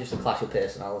 Maybe just a clash of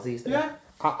personalities there. Yeah.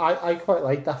 I quite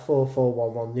like that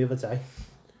 4-4-1-1 the other day.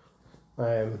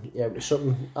 Yeah, it was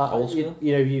something. Old school.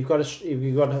 You know, you've got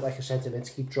to like a centre mid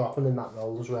to keep dropping in that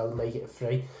role as well and make it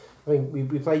free. I mean,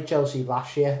 we played Chelsea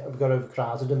last year and we got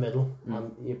overcrowded in the middle,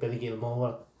 and Billy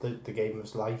Gilmore had the game of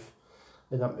his life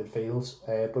in that midfield.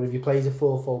 But if you played a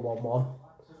 4-4-1-1,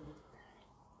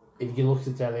 if you looked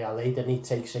at Dele Alli, then he'd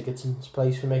take Sigurdsson's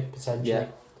place for me potentially. Yeah.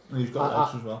 And he's got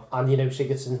legs as well. And, you know,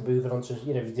 Sigurdsson's moving on to,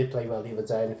 you know, he did play well the other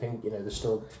day, and I think, you know, there's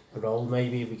still a role.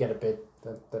 Maybe if we get a bid,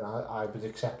 then I would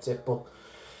accept it. But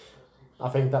I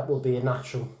think that will be a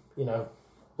natural, you know,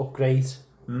 upgrade.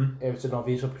 It's an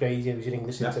obvious upgrade. He's an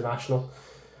English international.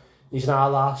 He's an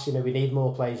R-Lass, you know, we need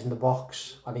more players in the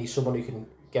box, and he's someone who can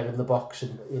get in the box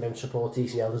and, you know, support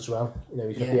TCL as well. You know,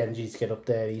 he's got the energy to get up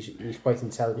there. He's quite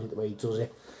intelligent the way he does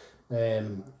it.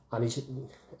 And he's,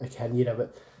 again, you know,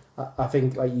 but I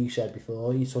think, like you said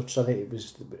before, you touched on it, it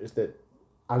was that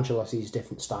Ancelotti's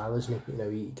different style, isn't he? You know,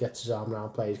 he gets his arm around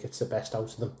players, gets the best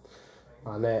out of them.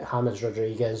 And James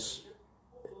Rodriguez,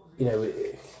 you know,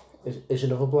 is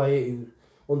another player who,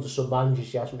 under some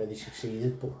managers, he hasn't really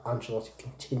succeeded, but Ancelotti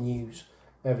continues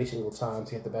every single time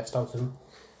to get the best out of him.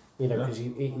 You know, because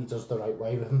he does the right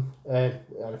way with him. And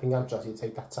I think Ancelotti will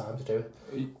take that time to do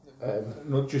it.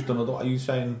 Not just another. Are you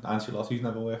saying Ancelotti's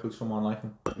never worked with someone like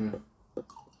him?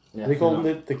 Yeah. They call him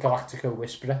the Galactico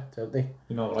Whisperer, don't they?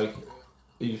 You know, like,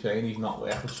 are you saying he's not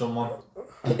worked with someone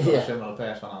He's got a Yeah. similar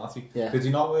personality. Yeah. Did he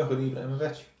not work with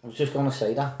Ibrahimovic? I was just going to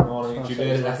say that. You know what I mean? Do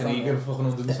you reckon he get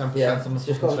fucking 110% Yeah, on the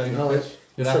just fucking got, training no, pitch?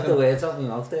 You took the reckon? words out of my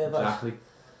mouth there, but Exactly.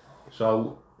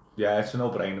 So, yeah, it's a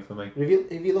no-brainer for me.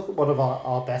 If you look at one of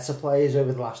our better players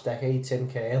over the last decade, Tim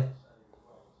Cahill,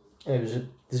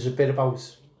 there's a bit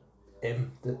about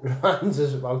him that reminds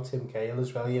us about Tim Cahill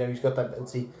as well. You know, he's got that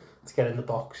ability to get in the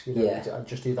box, you know, Yeah. and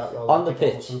just do that role. on the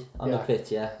Pick pitch, Olsen. on the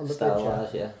pitch, yeah, On the style pitch, yeah.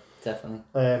 wise, yeah, definitely.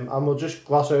 And we'll just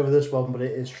gloss over this one, but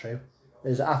it is true.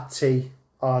 It's at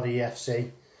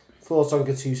TREFC. Thoughts on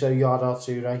Gattuso, Yard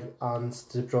Arture and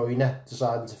De Bruyne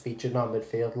deciding to feature in our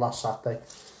midfield last Saturday.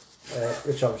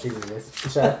 Which obviously we did.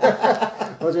 So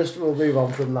we'll move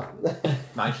on from that.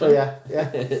 Nice So one. yeah,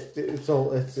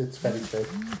 it's very true.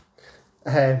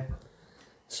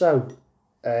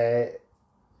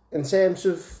 In terms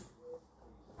of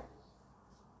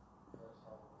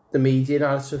the media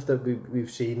narrative that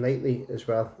we've seen lately as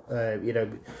well, you know,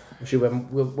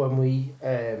 when we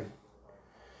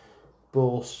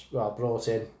brought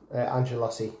in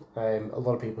Ancelotti, a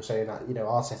lot of people saying that, you know,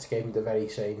 Arteta came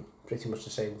pretty much the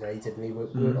same day, didn't he?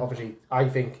 We're obviously, I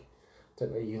think,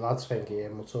 don't know what you lads think here,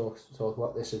 and we'll talk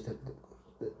about this, that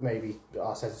maybe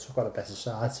Arteta took on a better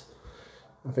side.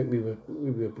 I think they were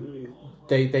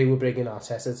bringing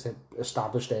Arteta to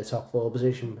establish their top 4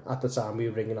 position. At the time, we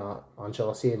were bringing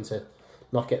Ancelotti in to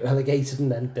not get relegated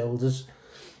and then build us.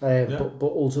 But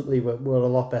ultimately, we're a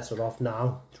lot better off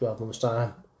now, 12 months'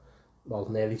 time. Well,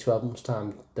 nearly 12 months'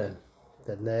 time than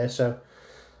there. So,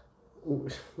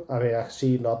 I mean, I see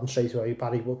you nodding straight away,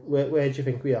 Barry, but where do you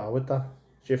think we are with that?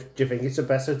 Do you think it's a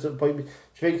better point? Do you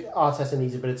think Arteta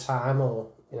needs a bit of time, or,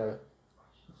 you know?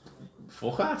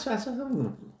 Fuck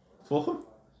Arteta. Fuck him.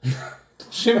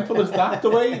 Simple as that.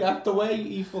 The way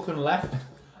he fucking left.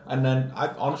 And then,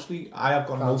 I've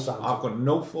got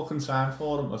no fucking time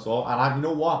for him at all. And you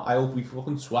know what? I hope we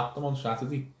fucking swat them on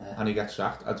Saturday and he gets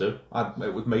sacked. I do.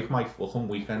 It would make my fucking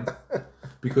weekend.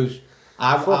 Because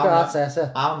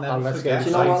Arteta. I'll never forget. Do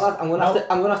you know what, lad?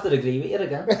 I'm gonna have to agree with you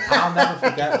again. I'll never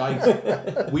forget,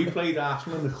 right? We played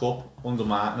Arsenal in the cup under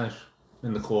Martinez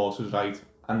in the quarters, right?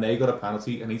 And they got a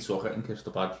penalty and he took it and kissed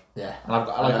the badge. Yeah. And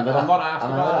I'm not asked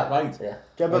about that, right? Yeah.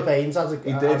 Gemma Baines has a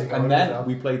He did, and then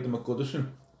we played them at Goodison,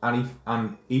 and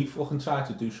he fucking tried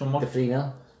to do something. The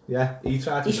 3-0. Yeah, he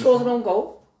tried to. He scored an own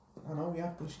goal. I know,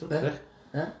 yeah, but he's still Yeah. prick.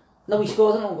 Yeah. No, he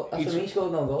scored an own goal. After me, he scored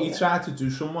an own goal. He tried to do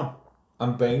someone,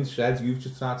 and Baines said, "You've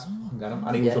just tried to fucking get him,"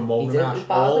 and he was a He moaning did. ass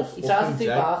all He tried to fucking do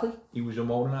day. Barkley. He was a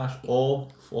moaning ass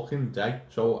all fucking day.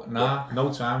 So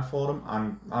no time for him,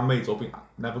 and I made up. He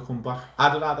never come back.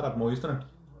 I'd rather have Moyes than him,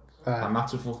 and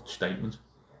that's a fucking statement.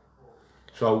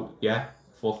 So yeah,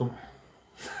 fuck him.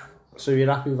 So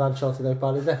you're happy with Ancelotti now,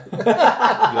 Barry, then?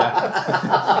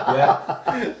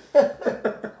 Yeah.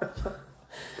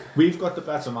 We've got the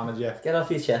better manager. Get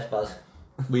off your chest, Baz.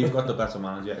 We've got the better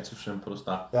manager. It's as simple as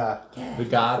that. Yeah.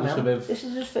 Regardless of if... This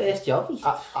is his first job. He's You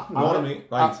know what I mean?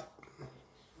 Right.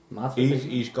 mad.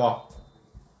 He's got...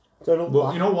 Don't know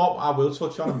Well, you know what? I will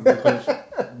touch on him because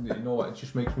you know what? It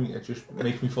just makes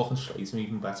me fucking slate him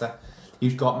even better.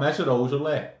 He's got Mesut Ozil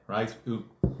there, right? Who,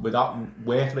 without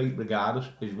work rate regardless,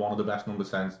 is one of the best number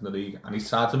 10s in the league, and he's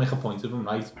tried to make a point of him,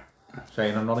 right?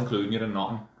 Saying I'm not including you in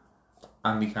nothing,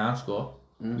 and he can't score.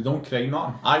 They don't create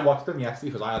nothing. I watched them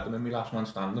yesterday because I had them in my last man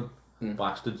standing.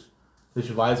 Bastards. This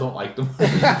is why I don't like them.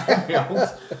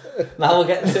 Now we'll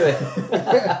get into it.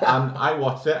 And I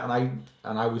watched it, and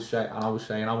I was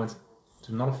saying, I went,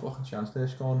 there's not a fucking chance they're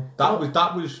scoring. That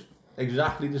was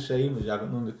exactly the same as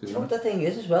Everton under You know Koeman. what the thing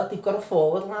is as well? They've got a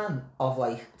forward line of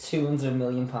like £200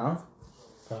 million.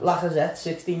 Lacazette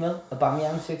 60 mil,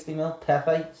 Aubameyang 60 mil,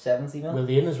 Pepe 70 mil.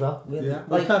 Willian as well. Yeah,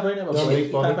 Like, Pepe never no, played.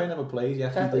 he's funny. Pepe never played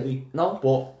yesterday, did he? no.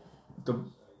 But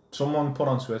someone put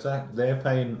on Twitter they're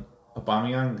paying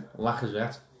Aubameyang,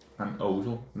 Lacazette, and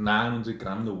Ozil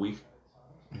 £900 a week,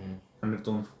 and they've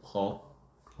done all.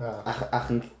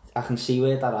 I can see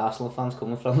where that Arsenal fan's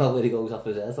coming from. Now where he goes off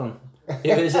his head on.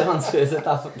 It was him on Twitter,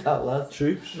 that lad.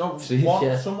 Troops. No, Troops, what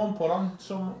yeah. someone put on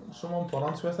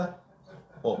Twitter.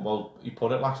 Well, he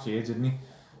put it last year, didn't he?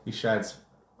 He said,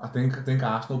 I think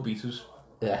Arsenal beat us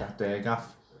at their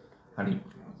gaff, and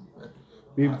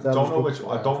I don't know which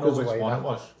one it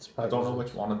was. I don't know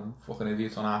which one of them fucking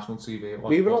idiots on Arsenal TV it was.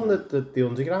 We were on the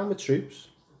underground with Troops.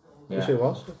 Yeah. Yes, it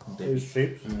was. It was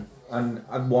Troops.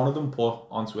 And one of them put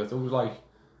on Twitter was like,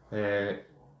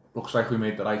 looks like we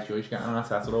made the right choice getting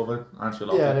Arteta over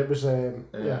Ancelotti. Yeah, and it was. I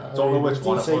don't know which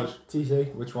one it was.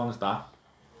 TC. Which one is that?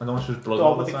 I don't know if it's blood The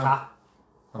all one the with the time. cap.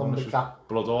 I don't On know the if it's cap.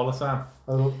 blood all the time.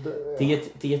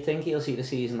 Do you think he'll see the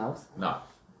season out? No.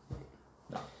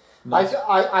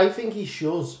 I think he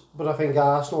should, but I think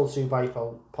Arsenal are too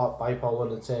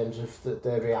bipolar in terms of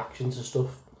their reaction to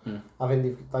stuff. I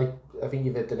think I think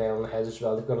you've hit the nail on the head as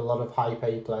well. They've got a lot of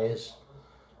high-paid players.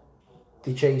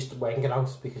 They chased Wenger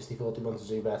out because they thought they wanted to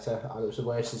do better, and it was the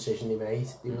worst decision they made.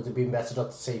 It would have been better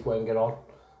not to take Wenger on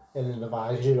in an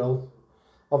advisory role.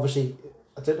 Obviously,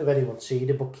 I don't know if anyone's seen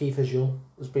it, but Keith Azul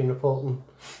has been reporting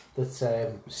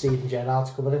that Steven Gerrard's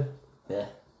coming in. Yeah.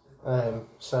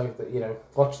 So that,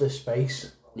 watch this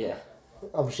space. Yeah.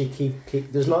 Obviously,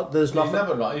 Keith. There's nothing. He's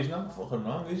never fucking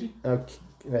wrong, is he?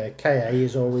 KA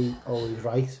is always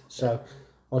right. So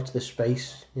watch this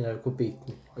space. It could be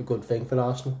a good thing for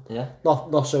Arsenal. Yeah.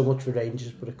 Not so much for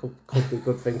Rangers, but it could be a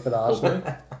good thing for Arsenal.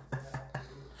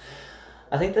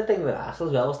 I think the thing with Arsenal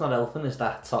as well, what's not helping, is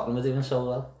that Tottenham are doing so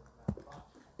well.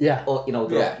 Yeah. Or,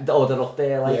 they're up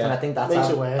there, and I think that's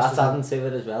adding to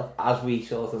it as well, as we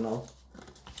sort of know.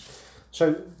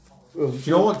 So, do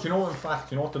you know what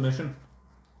the mission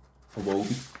for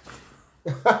Wobie?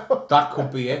 That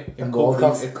could be it. It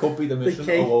could be the mission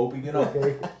for Wobie,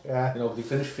 Okay. Yeah. They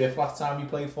finished 5th last time he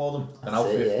played for them. They're now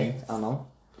 15th. Yeah, I know.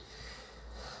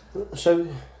 So,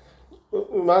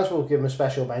 we might as well give him a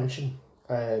special mention.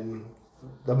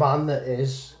 The man that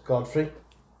is Godfrey.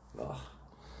 Oh.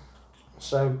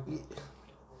 So,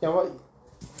 what?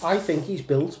 I think he's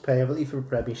built perfectly for a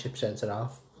Premiership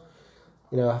centre-half.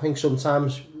 I think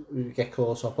sometimes we get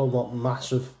caught up on what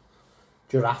massive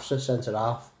giraffes are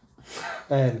centre-half.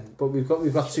 But we've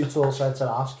got two tall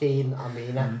centre-halves, Keane and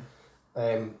Mina.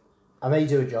 And they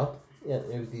do a job. Yeah,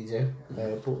 they do.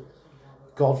 But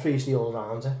Godfrey's the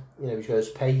all-rounder. He's got his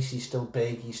pace, he's still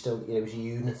big, he's still, he's a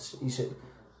unit. He's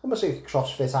almost like a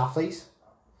CrossFit athlete.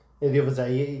 The other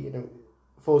day,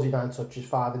 49 touches,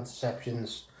 5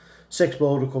 interceptions, 6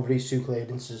 ball recoveries, 2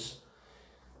 clearances.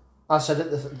 I said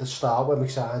at the start when we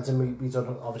signed him, we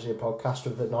done obviously a podcast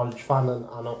with a Norwich fan and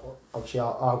obviously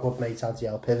our good mate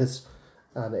Antiel Pivot,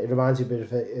 and it reminds me a bit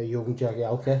of a young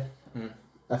Jagielka.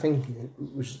 I think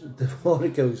the more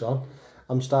it goes on,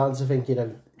 I'm starting to think,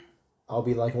 I'll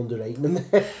be like underrating him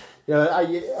there.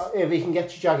 If he can get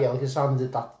to Jagielka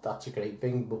standard, that's a great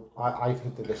thing, but I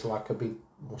think that this lad could be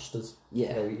mustard.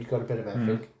 Yeah. He's got a bit of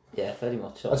everything. Yeah, very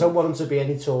much so. I don't want him to be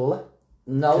any taller.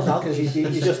 No, because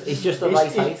he's just the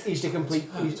right height. He's the complete.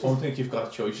 I don't think you've got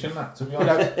a choice in that, to be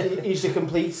honest. He's the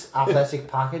complete athletic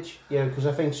package. Because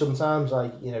I think sometimes,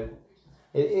 it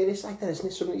is like that, isn't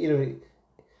it? Something, you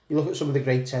look at some of the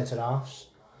great centre halves,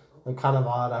 and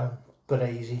Cannavaro,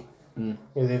 Baresi.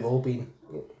 They've all been.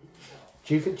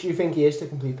 Do you think he is the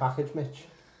complete package, Mitch?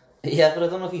 Yeah, but I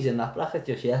don't know if he's in that bracket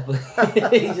just yet. But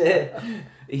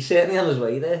he's certainly on his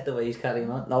way there. The way he's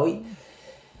carrying on. No,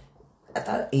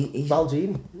 he's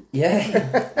Valdine.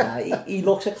 Yeah, he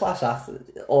looks a class act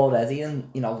already, and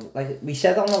like we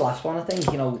said on the last one, I think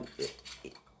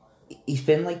he's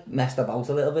been messed about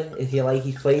a little bit. If you like,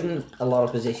 he's played in a lot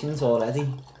of positions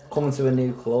already, coming to a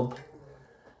new club,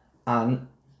 and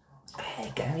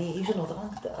again he's another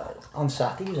one. On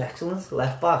Saturday he was excellent,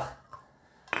 left back.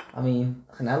 I mean,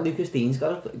 now Lucas Dean's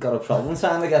got a problem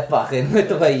trying to get back in with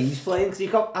the way he's playing, because you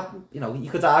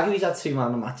could argue he's had 2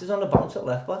 man of matches on the bounce at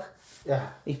left back. Yeah.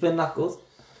 He's been that good.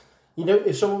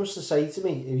 If someone was to say to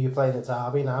me, if you're playing a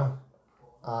derby now,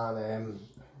 and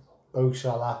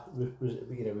Salah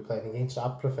we're playing against,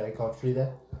 I'd prefer Godfrey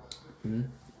there.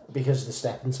 Because of the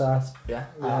step inside. Yeah.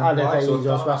 And if he does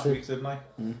last week, didn't I?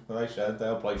 But I said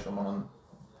they'll play someone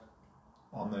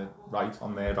on their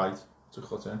right to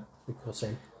cut in.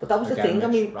 But that was the thing.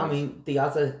 Mitch, I mean, they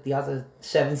had a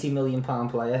 £70 million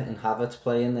player in Havertz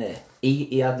playing there.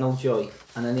 He had no joy,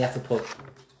 and then he had to put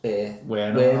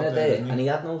Werner there, and he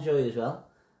had no joy as well.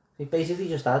 He basically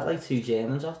just had 2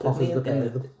 Germans off.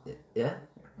 Yeah.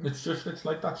 It's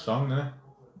like that song, isn't it?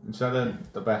 Instead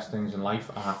of the best things in life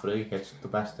are free, it's the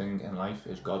best thing in life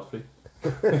is Godfrey.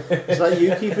 Is that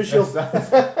you, Keith, for sure?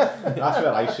 That's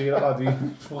where I see it, lad.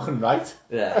 He's fucking right.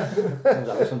 Yeah. Comes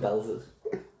out with some belters.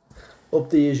 Up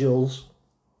the usuals.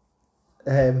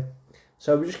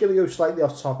 So we're just going to go slightly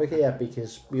off topic here,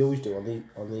 because we always do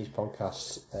on these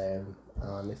podcasts, and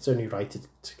it's only right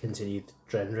to continue the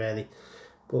trend, really.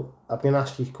 But I'm going to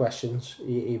ask you questions,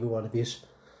 either one of you.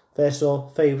 First of all,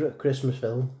 favourite Christmas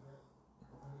film?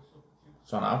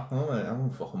 So now, I don't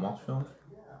fucking watch films.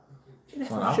 Do you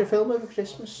never watch a film over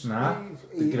Christmas? Nah,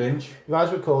 The Grinch. You might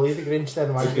as well call you The Grinch then.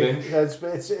 The Grinch.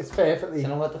 It's perfectly... You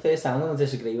know what, the first time I'm going to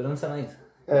disagree with him tonight.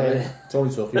 It's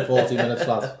only took you 40 minutes,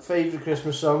 lad. Favourite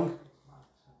Christmas song?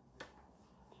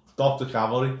 Stop the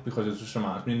Cavalry, because it just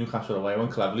reminds me of Newcastle away when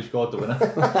Cleverly scored the winner.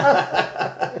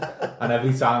 And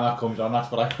every time that comes on,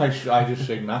 that's what I just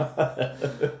sing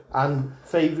that. And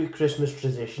favourite Christmas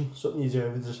tradition, something you do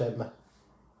over December.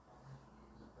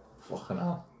 Fucking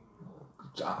hell.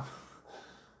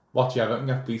 Watch Everton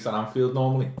get beat on Anfield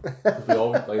normally. Because we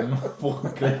always play them on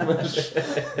fucking Christmas.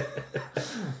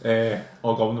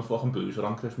 Or go on the fucking boozer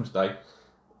on Christmas Day.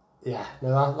 Yeah,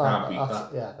 no, Can't beat that's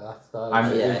that. yeah, that's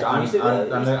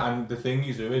And the thing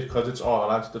you do is, because it's all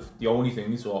lads, the only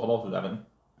thing you talk about with Everton.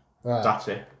 right. That's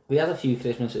it. We had a few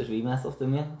Christmases we met up,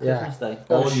 didn't we? Yeah. Christmas Day.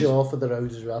 Oh, All you- sure for the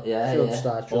roads as well. Yeah, Sure yeah. to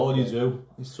start All you short. do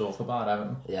is talk about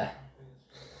Everton. Yeah.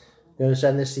 You want to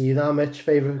send this to you now, Mitch?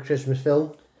 Favourite Christmas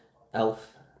film? Elf.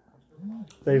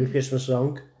 Favourite Christmas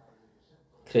song?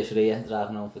 Chris Rea,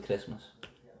 Driving Home for Christmas.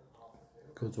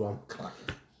 Good one.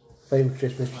 Favourite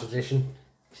Christmas tradition?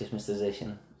 Christmas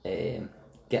tradition.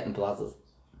 Getting bladdered.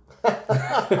 The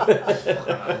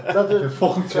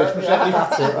fucking Christmas every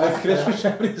That's it. Christmas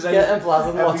every Getting bladdered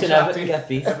and every watching Saturday. Everton get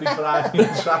beat. Every Friday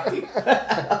and Saturday.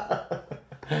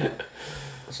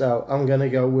 So I'm gonna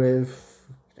go with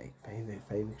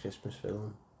favourite Christmas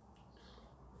film.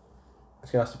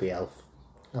 It's gonna have to be Elf.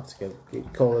 Have to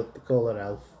go call it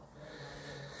Elf.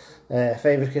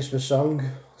 Favourite Christmas song?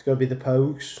 It's gonna be the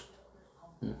Pogues.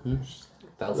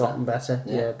 Nothing better.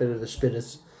 Yeah, a bit of the spirit.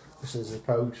 This is the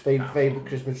Pogues. Favourite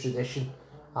Christmas tradition?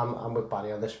 I'm with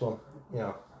Barry on this one. You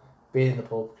know, being in the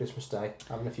pub Christmas Day,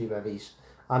 having a few bevies,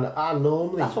 and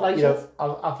normally, That's what I you know,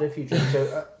 having a few drinks.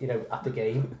 You know, at the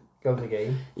game, going to the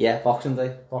game, Yeah, Boxing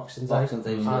Day. Boxing Day. Boxing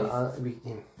Day.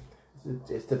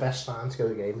 It's the best time to go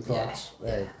to the game for Yeah, us.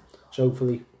 yeah. So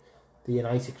hopefully the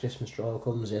United Christmas draw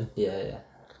comes in. Yeah.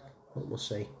 But we'll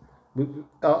see.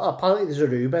 Apparently there's a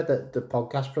rumour that the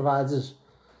podcast providers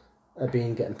are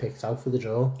getting picked out for the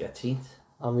draw, Get cheat.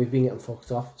 and we've been getting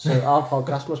fucked off. So our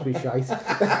podcast must be shite.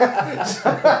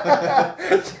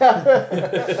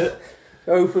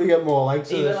 Hopefully get more likes.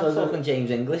 to Even this that one. fucking James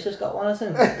English has got one,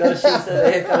 hasn't he? Got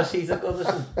a sheet at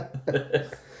Goodison.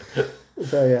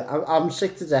 So yeah, I'm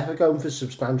sick to death of going for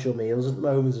substantial meals at the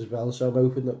moment as well. So I'm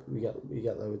hoping that we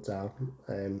get lowered down.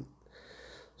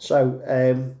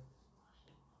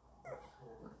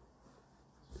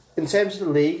 In terms of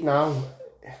the league now,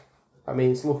 I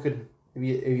mean it's looking. If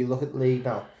you look at the league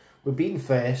now, we're beating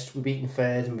first, we're beating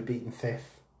third, and we're beating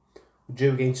fifth. We're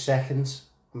due against second,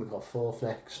 and we've got fourth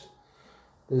next.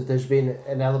 There's been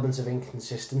an element of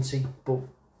inconsistency, but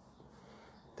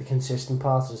the consistent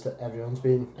part is that everyone's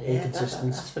been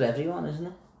inconsistent. That's for everyone, isn't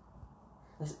it?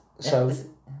 So,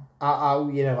 how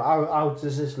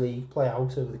does this league play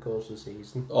out over the course of the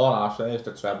season? All I say is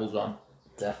the treble's on.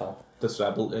 Defo. The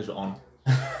treble is on.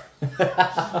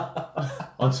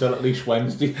 Until at least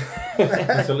Wednesday.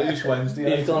 Until at least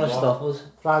Wednesday. Who's going to stop us?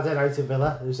 Friday night at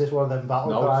Villa, is this one of them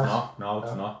battle No, cries? it's not. No,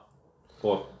 it's not.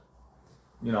 But,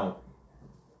 you know,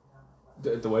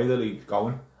 the way the league's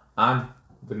going, and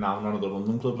with now none of the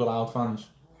London clubs allowed fans,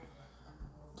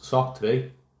 the top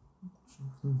three,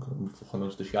 fucking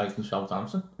us the Shite and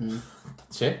Southampton.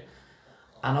 That's it.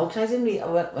 I know, because I didn't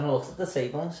read, when I looked at the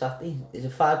table on Saturday, there's a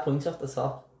 5 points off the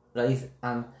top, right?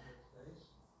 And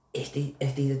if they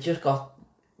had just got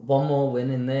one more win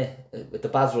in there, with the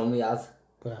bad run we had,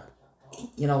 Yeah.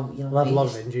 you know, We've had a lot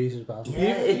of injuries as well.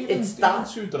 Yeah, it's that.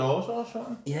 2 draws or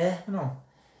something, Yeah, you know.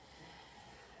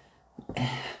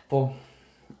 but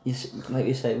like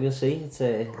you say, we'll see. It's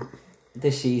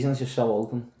this season's just so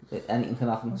open. Anything can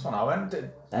happen. That's what I went.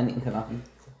 Anything can happen.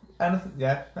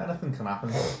 Anything can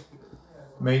happen.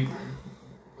 Maybe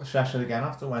a session again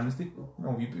after Wednesday. You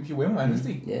know, if you win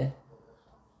Wednesday, Yeah.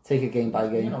 Take it game by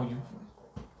game. you know,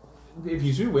 if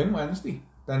you do win Wednesday,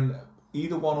 then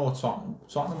either one or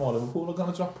Tottenham or Liverpool are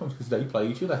going to drop points because they play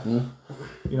each other.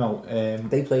 You know,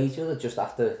 They play each other just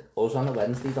after us on a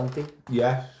Wednesday, don't they?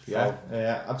 yeah.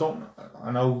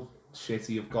 I know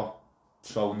City have got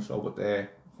so and so, but they're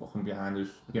fucking behind us.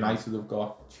 United have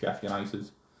got Sheffield United,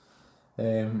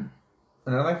 and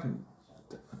then like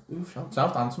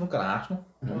Southampton have got Arsenal.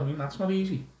 You know what I mean? That's not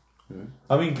easy.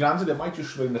 I mean, granted, it might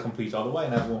just swing the complete other way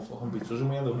and everyone fucking beats us and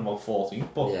we end up in about 14.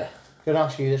 But Yeah. I'm going to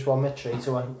ask you this one, Mitch, straight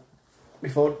away.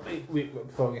 Before we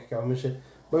get going, we said,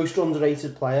 most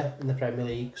underrated player in the Premier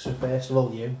League. So first of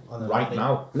all, you. And then right Andy.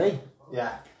 now, Me?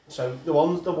 Yeah. So the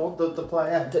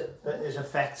player that is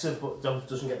effective but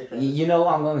doesn't get the credit. You know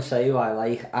what I'm going to say who I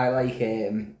like? I like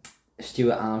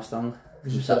Stuart Armstrong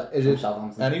from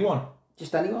Southampton. anyone,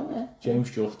 Just anyone, yeah.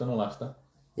 James Justin of Leicester,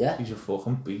 Yeah. he's a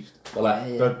fucking beast.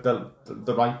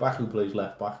 The right back who plays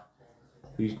left back,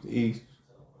 he's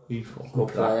fucking Good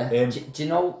player. crap. Do you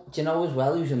know as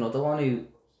well who's another one who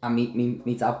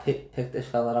me dad picked this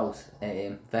fella out,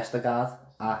 Vestergaard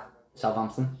at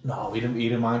Southampton. No, he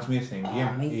reminds me of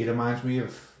mate. He reminds me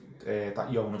of that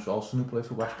Jonas Olsen who played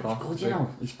for West Brom.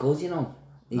 He's good, you know.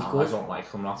 He's No, good. I don't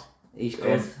like him, that. He's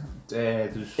good.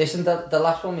 Listen, the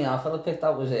last one we have fella picked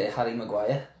out was Harry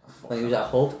Maguire when he was at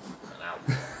Hull.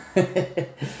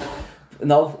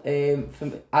 No, for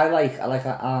me, I like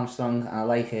Armstrong and I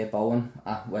like Bowen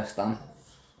at West Ham.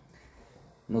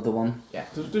 Another one. Yeah,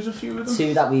 there's a few of them.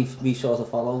 Two that we sort of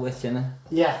follow with, you know.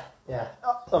 Yeah.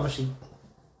 Obviously,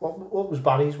 what was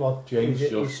Barry's one? James he's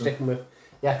Justin. sticking with.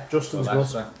 Yeah, Justin's good.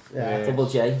 Alexa. Yeah. Double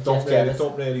J. Don't Jeff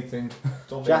really Jarrett. think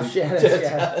Jeff Jarrett,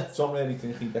 yeah. don't really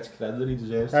think he gets credit that he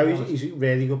deserves. No, he's a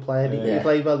really good player. He Yeah.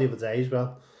 played well the other day as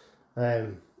well.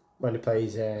 When he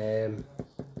plays,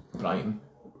 Brighton.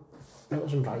 it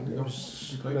wasn't right. It was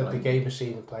He played the Brighton. game of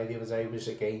seeing him play the other day was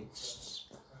against.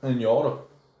 In Europe.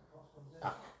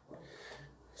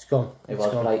 It's gone. It It's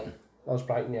was gone. Brighton. That was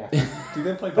Brighton, yeah. He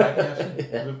didn't play Brighton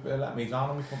yesterday. Let me down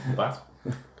and we come from bat.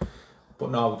 But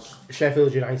no, it's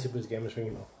Sheffield United was the game I was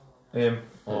thinking of. him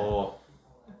or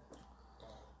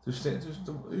who's the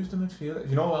midfielder?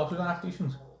 You know who else was half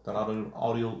decent? That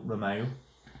Oriol Romeu.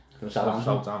 From Southampton.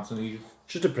 Southampton. He's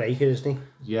Just a breaker, isn't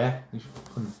yeah, he's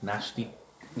fucking nasty.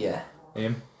 Yeah.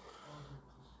 Him.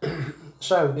 he?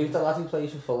 So, Who's the lad who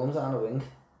plays for Fulham on the wing?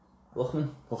 Luckman.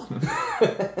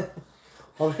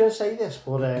 I was going to say this,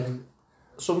 but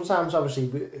sometimes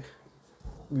obviously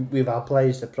we've had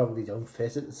players that probably don't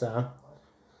fit at the time.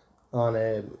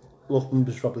 And Luckman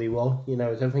was probably one. You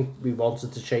know, I don't think we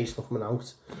wanted to chase Luckman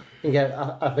out. Again,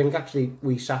 I think actually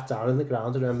we sat down in the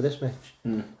ground, I remember this match.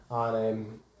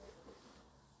 And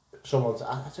someone,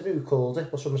 I don't know who called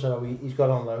it, but someone said, oh, he's gone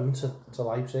on loan to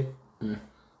Leipzig.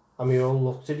 And we all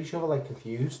looked at each other like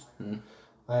confused.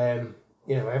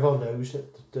 You know, everyone knows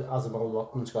that as a man,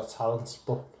 Luckman's got talent,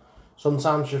 but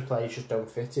sometimes your players just don't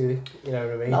fit, do they? You know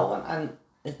what I mean? No, and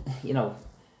you know,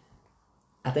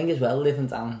 I think as well, living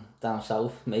down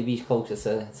south, maybe he's closer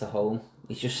to home.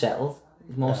 He's just settled.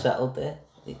 He's more settled there.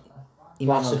 He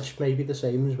might not- Vlasic may be the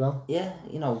same as well. Yeah,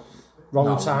 you know.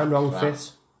 Wrong time, wrong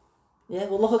fit. Yeah,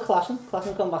 well, look at Klassen.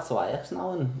 Klassen's gone back to Ajax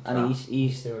now, and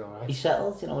he's doing alright. he's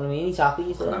settled. You know what I mean? He's happy.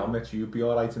 He's there. Now, Mitch, you'd be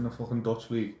alright in the fucking Dutch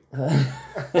league. Fucking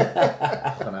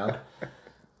hell.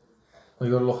 All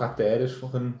you gotta look at there is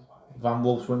fucking Van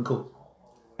Wolfswinkel.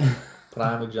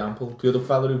 Prime example. The other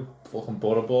fella who fucking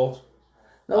bought.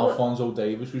 No, Alphonso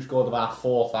Davies, who scored about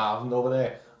 4,000 over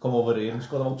there, come over here and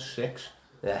scored about 6.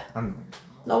 yeah. And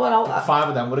No, I know. 5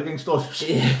 of them were against us.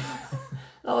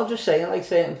 No, I'm just saying, like,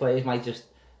 certain players might just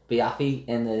be happy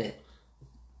in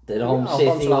their home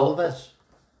Alphonso city. Alves.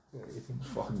 It's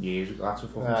fucking years ago, that's a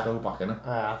fucking still back, innit?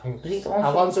 I think Was he the one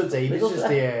Alphonso from Davies is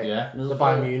Middlesbrough? Yeah. the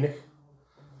Bayern Munich.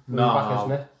 Back, isn't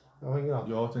No, it? I think not.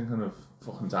 you're thinking of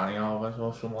fucking Danny Alves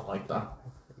or someone like that.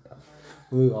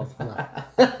 Move on from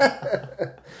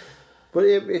that. But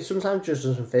it sometimes just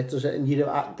doesn't fit, does it? And you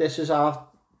know, this is the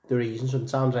reason.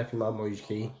 Sometimes I think Moise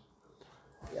Keane.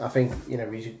 I think, you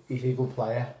know, he's a good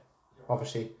player.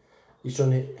 Obviously, he's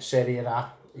done it Serie A.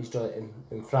 He's done it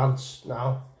in France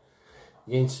now.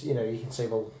 Against, you know, you can say,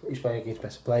 well, he's playing against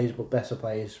better players, but better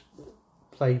players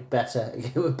play better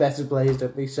with better players,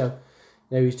 don't they? So,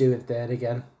 you know, he's doing it there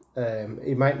again.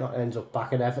 He might not end up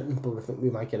back at Everton, but I think we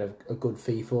might get a good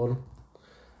fee for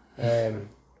him.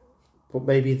 But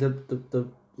maybe the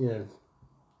you know,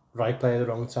 right player at the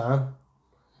wrong time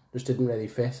just didn't really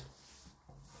fit.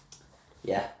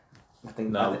 Yeah, I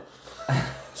think No.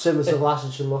 Similar to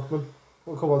Vlasic and Luckman.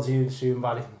 We'll come on to you soon,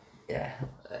 Barry. Yeah.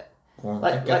 Go on,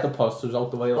 Like- get like- the positives out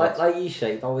the way. Like you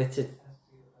say, though, it's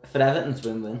for Everton to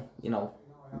win, you know,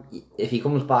 if he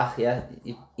comes back, yeah,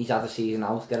 he's had a season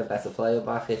out, get a better player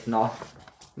back. If not,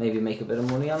 maybe make a bit of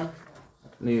money on him,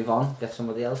 move on, get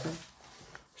somebody else in.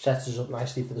 Sets us up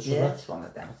nicely for the summer. Yeah, it's one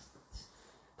of them.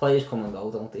 Players come and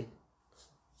go, don't they?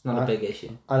 It's not a big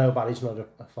issue. I know Barry's not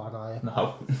a fan, are you?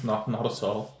 No, not at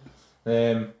all.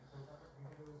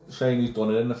 Saying he's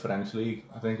done it in the French league,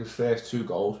 I think his first 2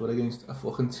 goals were against a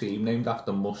fucking team named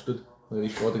after Mustard, where he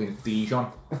scored against Dijon,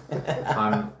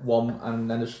 and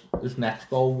then his next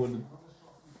goal was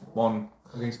one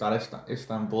against that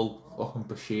Istanbul fucking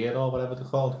Bashir or whatever they're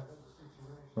called.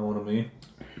 Know what I mean?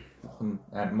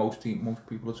 And most people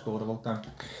have scored about them.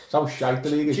 That's how shite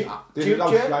the league is. This is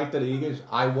how shite the league is.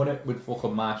 I won it with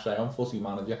fucking Marseille on footy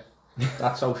manager.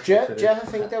 That's how shit it Do you is. ever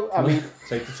think that, I mean,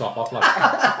 Take the top off, lad.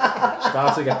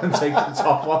 Start again and take the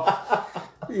top off.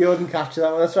 you wouldn't catch that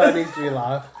one, that's why it needs to be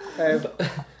live.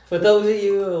 For those of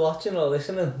you who are watching or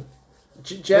listening,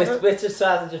 Do you ever Rich has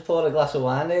tried to just pour a glass of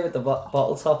wine there with the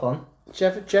bottle top on. Do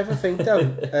you ever think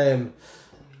though,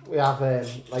 we have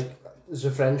like, there's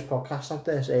a French podcast out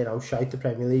there saying how shite the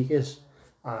Premier League is,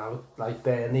 and how like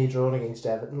Burnley drawn against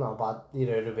Everton, how bad, you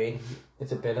know what I mean?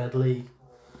 It's a binhead league.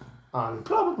 And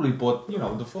Probably, but, you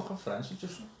know, the fucking French is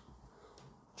just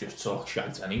talk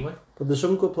shite anyway. but there's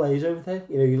some good players over there.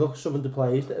 You know, you look at some of the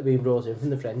players that have been brought in from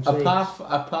the French league.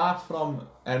 Apart from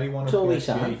anyone It's all we PSG,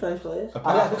 signed, French players.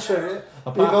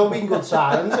 We've all been good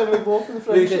signings, and we've all from the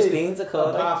French Lucas league. Dean's a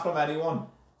card. apart from anyone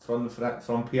from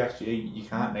PSG, you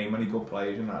can't name any good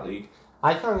players in that league.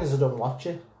 I can't because I don't watch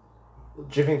it.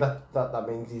 Do you think that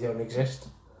means you don't exist?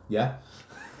 Yeah.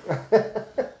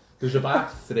 There's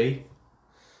about 3.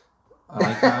 And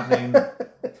I can't name.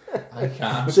 I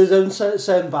can't. So don't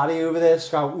send Barry over there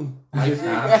scouting. I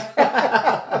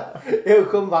can't. He'll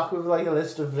come back with like a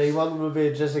list of 3. One would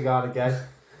be just a guy again.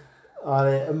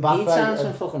 And He'd sound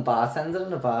some fucking bartender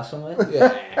in a bar somewhere.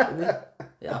 Yeah.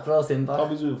 Yeah, I brought him back.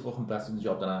 Probably do a fucking better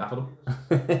job than half of them.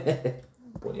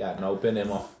 But yeah, no, bin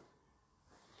him off.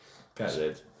 Get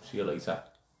rid. See you later.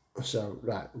 So,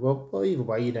 right, well, either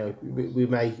way, you know, we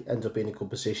may end up in a good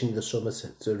position this summer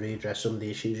to readdress some of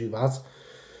the issues we've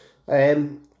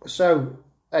had. So,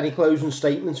 any closing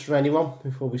statements from anyone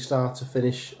before we start to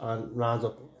finish and round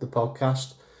up the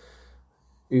podcast?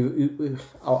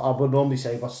 I would normally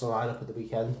say what's the lineup at the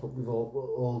weekend, but we've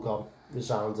all gone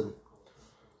resounding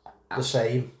the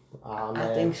same. And,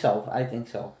 I think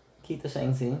so. Keep the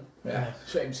same team. Yeah,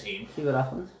 same team. See what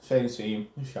happens. Same team.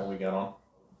 Shall we get on?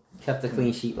 Kept a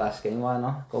clean sheet last game, why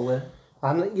not? Go with it.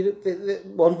 And you know, the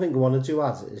one thing I wanted to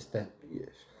add is that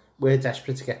we're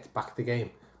desperate to get back the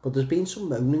game, but there's been some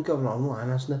moaning going on online,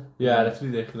 hasn't there? Yeah, it's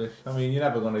ridiculous. I mean, you're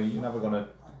never gonna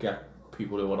get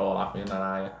people who are all happy in that,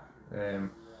 are you?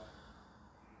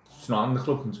 It's nothing the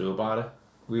club can do about it.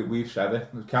 We've said it.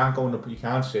 You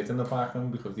can't sit in the park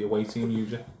room because the away team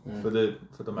use it for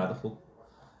the medical.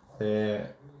 The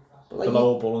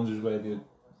lower Bullens is where the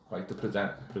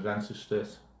presenters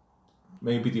sit.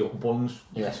 Maybe the upper Bullens,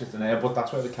 you can sit in there, but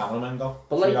that's where the cameramen go.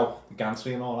 But so, you know, the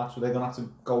gantry and all that, so they're going to have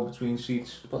to go between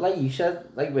seats. But like you said,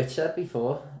 like Rich said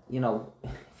before, you know,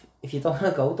 if you don't want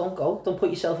to go, don't go. Don't put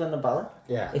yourself in the ballot.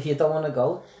 Yeah. If you don't want to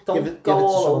go, don't give go it to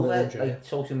all someone over that enjoy like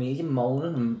social media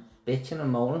moaning and bitching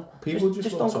and moaning. People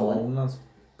just love to don't go moan, lads.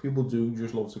 People do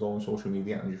just love to go on social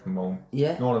media and just moan.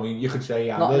 Yeah. You know what I mean? You could say,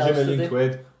 yeah, Nothing there's else a to million do.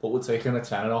 quid, but we're taking a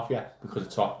tenner off you because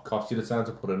it cost you the tenner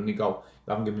to put it in. And you go,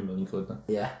 you haven't given me a million quid then.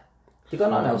 Yeah. They got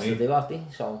nothing Know else what I to do, have they?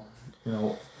 So. You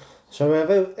know.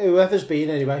 So whoever's been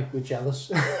anyway, we're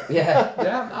jealous. Yeah.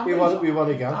 Yeah, we want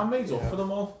to go. I'm made up for them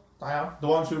all. I am. The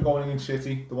ones who are going against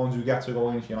City, the ones who get to go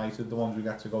against United, the ones who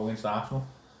get to go against Arsenal.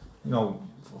 You know,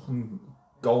 fucking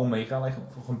go and make it like a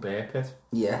fucking bear pit.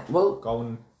 Yeah. Well, Go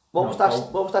and... what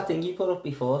was that thing you put up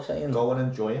before saying? Go and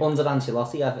enjoy it. Under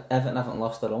Ancelotti, Everton haven't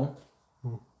lost their own.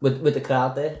 With the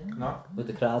crowd there. No. With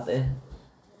the crowd there.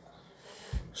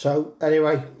 So,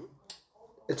 anyway,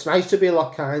 it's nice to be a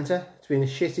lot kinder. It's been a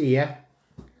shitty year.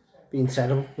 Been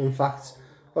terrible, in fact.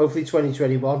 Hopefully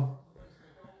 2021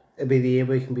 it'll be the year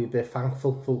we can be a bit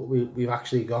thankful for what we've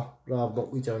actually got, rather than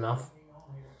what we don't have.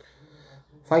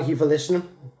 Thank you for listening.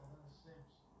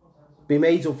 Be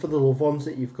made up for the loved ones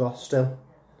that you've got still.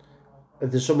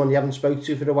 If there's someone you haven't spoke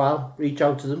to for a while, reach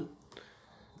out to them.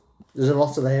 There's a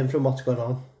lot to learn from what's going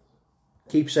on.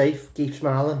 Keep safe, keep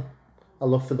smiling. I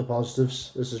look for the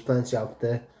positives. There's plenty out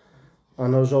there.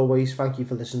 And as always, thank you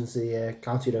for listening to the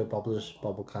County Road Bobblers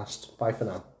Bobblecast. Bye for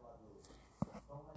now.